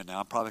statement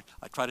now.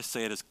 I try to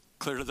say it as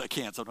clear as I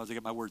can. Sometimes I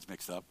get my words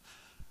mixed up.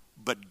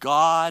 But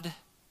God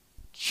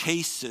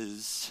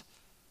chases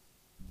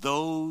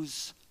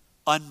those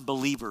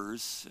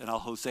unbelievers, and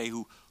I'll say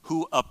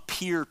who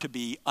appear to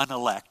be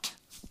unelect.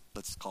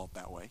 Let's call it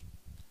that way.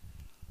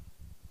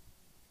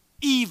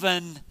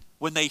 Even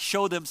when they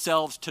show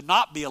themselves to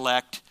not be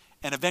elect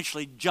and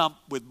eventually jump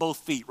with both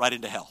feet right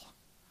into hell.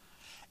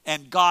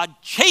 And God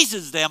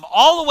chases them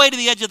all the way to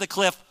the edge of the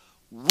cliff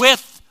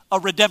with a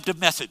redemptive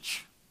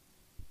message.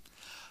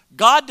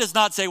 God does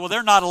not say, well,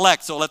 they're not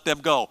elect, so let them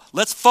go.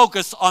 Let's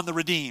focus on the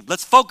redeemed.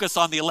 Let's focus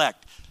on the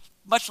elect.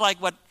 Much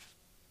like what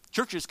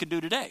churches can do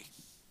today.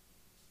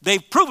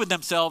 They've proven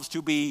themselves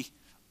to be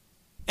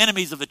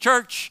enemies of the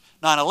church,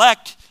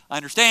 non-elect. I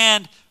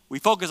understand. We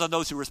focus on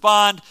those who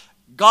respond.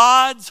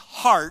 God's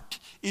heart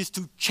is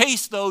to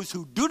chase those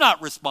who do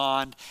not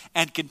respond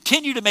and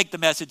continue to make the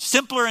message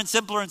simpler and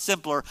simpler and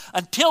simpler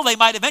until they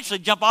might eventually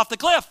jump off the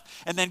cliff.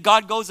 And then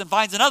God goes and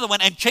finds another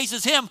one and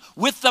chases him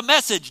with the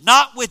message,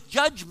 not with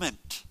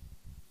judgment.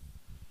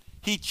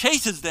 He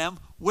chases them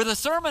with a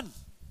sermon,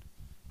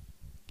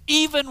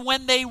 even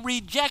when they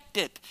reject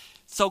it.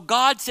 So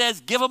God says,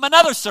 give them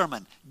another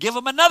sermon. Give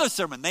them another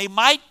sermon. They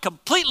might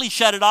completely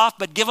shut it off,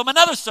 but give them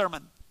another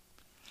sermon.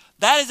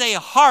 That is a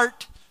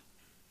heart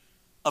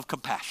of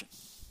compassion.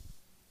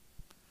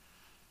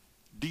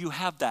 Do you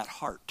have that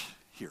heart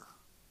here?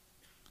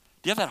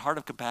 Do you have that heart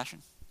of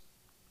compassion?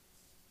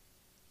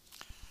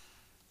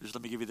 Just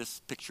let me give you this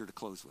picture to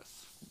close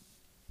with.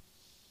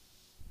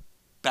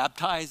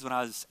 Baptized when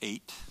I was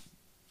 8.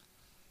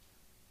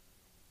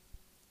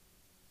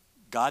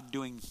 God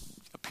doing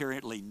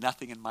apparently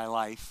nothing in my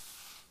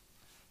life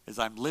as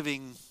I'm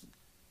living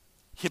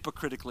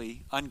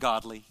hypocritically,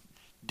 ungodly.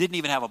 Didn't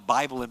even have a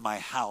Bible in my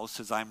house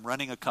as I'm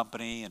running a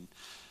company and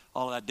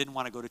all of that. Didn't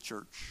want to go to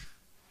church.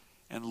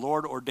 And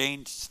Lord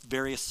ordained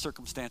various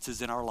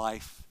circumstances in our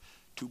life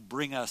to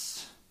bring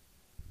us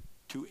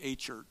to a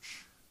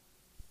church.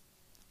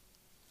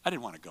 I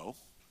didn't want to go.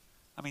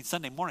 I mean,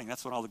 Sunday morning,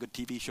 that's when all the good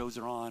TV shows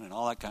are on and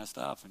all that kind of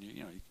stuff. And,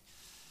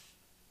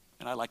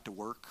 and I like to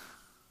work.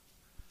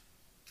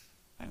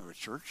 I go to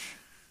church.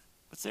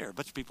 What's there? A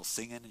bunch of people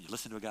singing, and you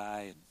listen to a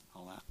guy and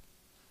all that.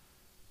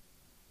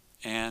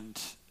 And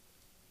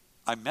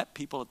I met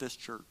people at this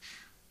church.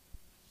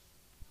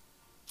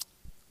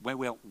 We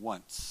went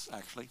once,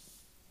 actually.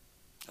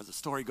 As the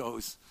story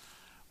goes,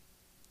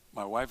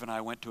 my wife and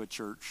I went to a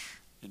church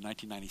in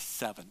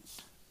 1997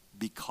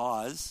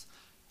 because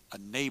a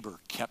neighbor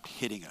kept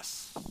hitting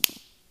us.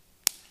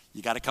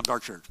 You got to come to our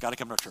church. Got to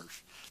come to our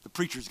church. The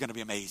preacher's going to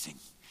be amazing.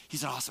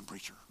 He's an awesome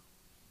preacher.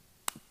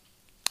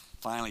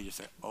 Finally, you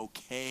say,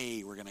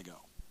 okay, we're going to go.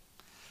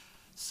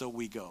 So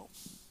we go.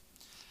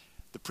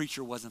 The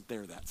preacher wasn't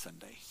there that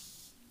Sunday.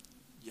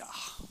 Yeah.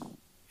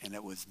 And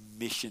it was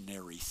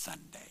Missionary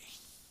Sunday.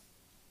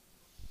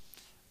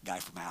 Guy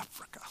from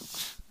Africa.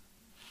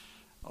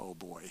 Oh,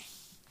 boy.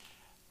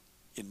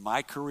 In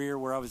my career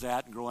where I was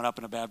at and growing up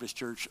in a Baptist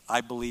church,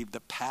 I believed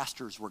that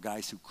pastors were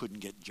guys who couldn't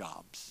get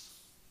jobs.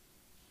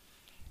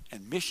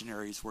 And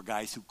missionaries were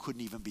guys who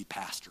couldn't even be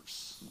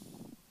pastors.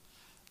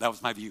 That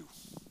was my view.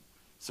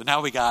 So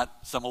now we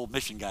got some old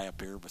mission guy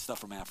up here with stuff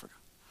from Africa.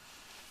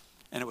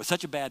 And it was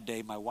such a bad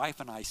day, my wife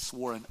and I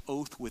swore an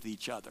oath with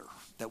each other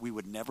that we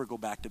would never go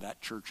back to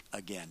that church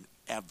again,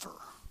 ever.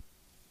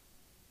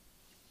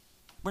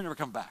 We're never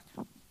coming back.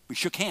 We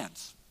shook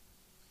hands.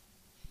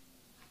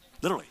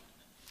 Literally.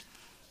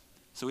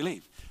 So we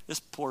leave.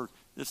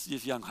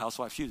 This young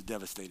housewife, she was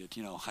devastated.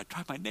 I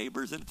tried my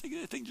neighbors and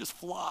the thing just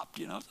flopped.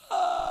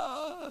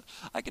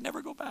 I can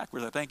never go back.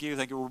 We're like, thank you.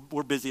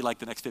 We're busy like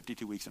the next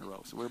 52 weeks in a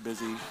row. So we're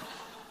busy.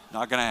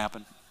 Not going to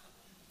happen.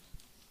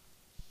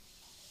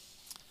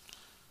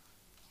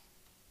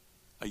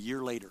 A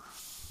year later,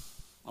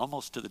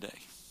 almost to the day,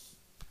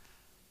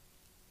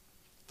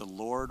 the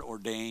Lord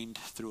ordained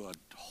through a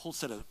whole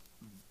set of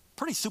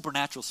pretty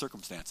supernatural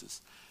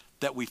circumstances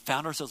that we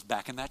found ourselves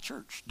back in that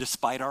church,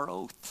 despite our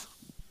oath.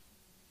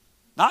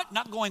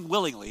 Not going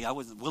willingly. I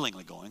wasn't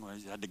willingly going. I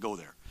had to go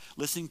there.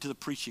 Listening to the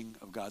preaching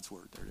of God's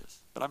word. There it is.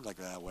 But I'm like,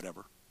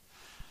 whatever.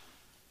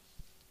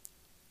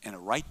 And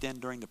right then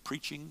during the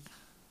preaching,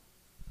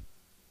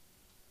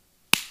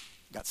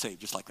 got saved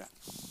just like that.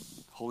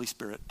 Holy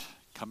Spirit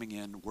coming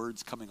in,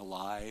 words coming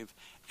alive,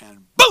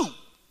 and boom!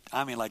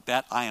 I mean, like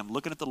that, I am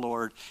looking at the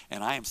Lord,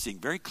 and I am seeing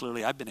very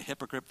clearly, I've been a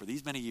hypocrite for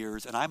these many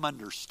years, and I'm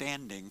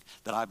understanding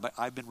that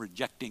I've been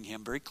rejecting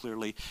him very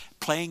clearly,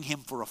 playing him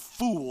for a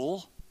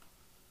fool,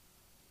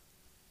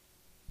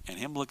 and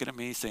him looking at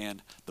me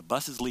saying, the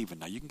bus is leaving.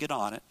 Now, you can get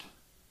on it,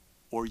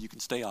 or you can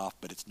stay off,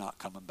 but it's not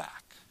coming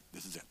back.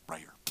 This is it, right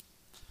here.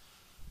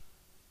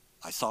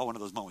 I saw one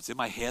of those moments. In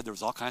my head, there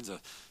was all kinds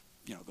of,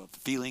 the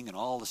feeling and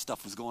all the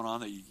stuff was going on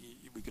that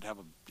we could have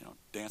a,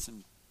 dance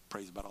and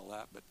praise about all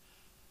that, but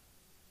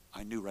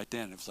I knew right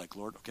then, it was like,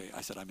 Lord, okay,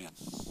 I said, I'm in.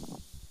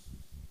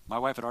 My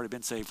wife had already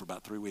been saved for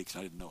about 3 weeks,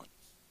 and I didn't know it.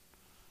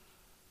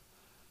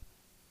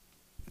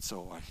 And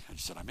so I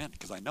just said, I'm in,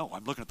 because I know,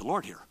 I'm looking at the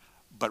Lord here.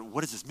 But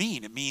what does this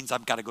mean? It means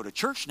I've got to go to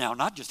church now,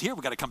 not just here.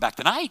 We've got to come back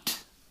tonight.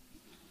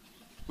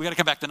 We got to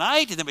come back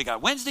tonight, and then we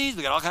got Wednesdays,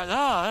 we got all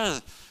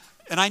kinds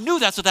and I knew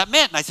that's what that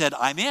meant, and I said,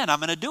 I'm in, I'm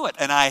going to do it.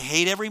 And I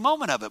hate every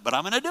moment of it, but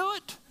I'm going to do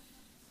it.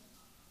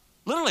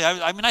 Literally,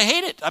 I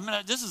hate it.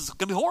 This is going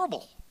to be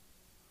horrible.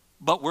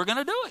 But we're going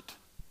to do it.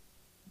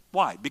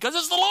 Why? Because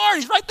it's the Lord.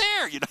 He's right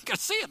there. You got to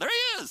see it. There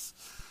he is.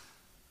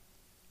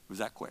 It was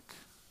that quick.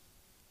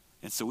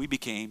 And so we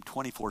became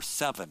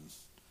 24/7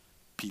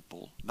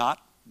 people, not,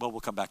 we'll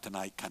come back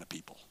tonight kind of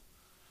people.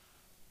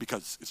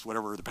 Because it's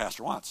whatever the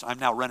pastor wants. I'm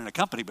now running a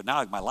company, but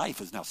now my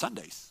life is now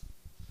Sundays.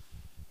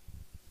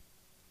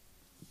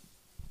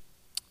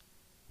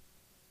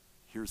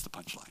 Here's the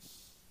punchline.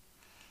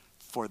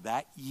 For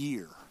that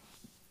year,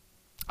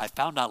 I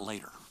found out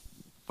later,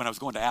 when I was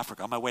going to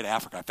Africa, on my way to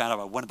Africa, I found out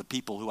about one of the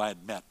people who I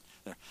had met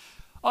there.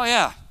 Oh,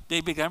 yeah,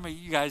 Dave Big, I remember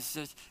you guys,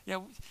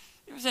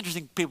 It was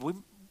interesting.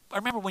 I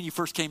remember when you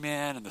first came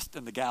in and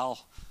the gal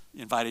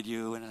invited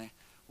you.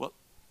 Well,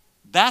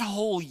 that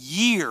whole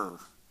year,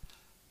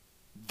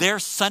 their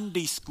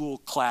Sunday school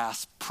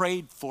class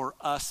prayed for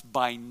us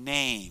by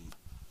name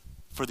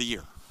for the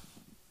year.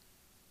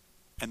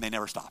 And they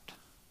never stopped.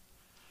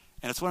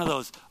 And it's one of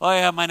those, oh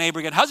yeah, my neighbor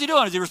again. How's he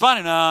doing? Is he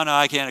responding? No,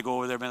 I can't go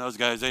over there, man. Those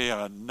guys, they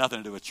have nothing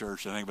to do with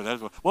church. I think.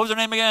 But what was their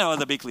name again? Oh,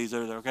 the Beakleys.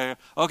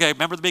 Okay.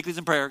 Remember the Beakleys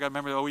in prayer. God,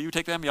 remember, oh, you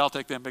take them, y'all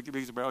take them.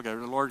 Beakleys in prayer. Okay,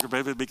 the Lord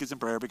pray for the Beakleys in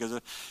prayer because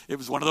it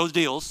was one of those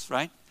deals,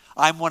 right?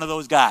 I'm one of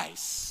those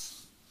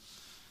guys.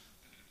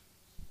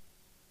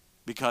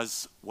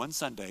 Because one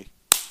Sunday,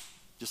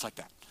 just like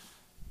that,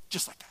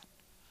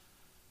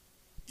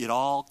 it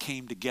all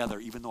came together,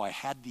 even though I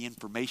had the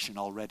information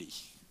already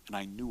and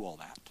I knew all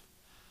that.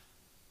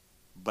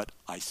 But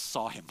I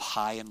saw him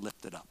high and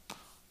lifted up.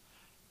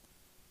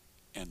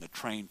 And the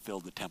train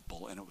filled the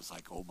temple, and it was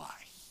like, oh my.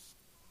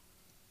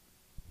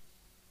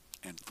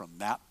 And from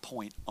that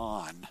point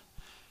on,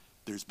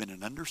 there's been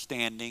an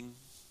understanding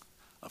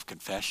of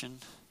confession,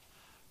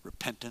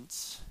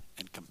 repentance,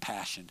 and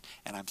compassion,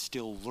 and I'm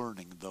still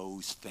learning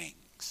those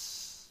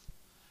things.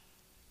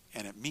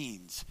 And it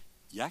means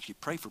you actually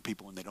pray for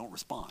people when they don't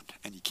respond,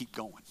 and you keep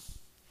going.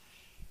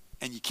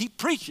 And you keep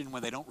preaching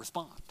when they don't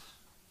respond.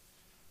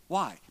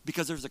 Why?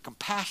 Because there's a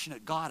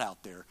compassionate God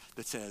out there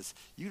that says,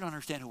 you don't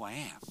understand who I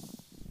am.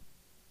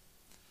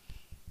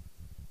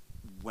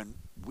 When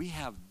we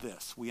have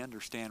this, we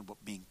understand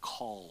what being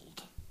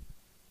called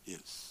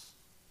is.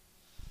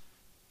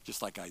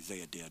 Just like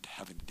Isaiah did,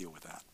 having to deal with that.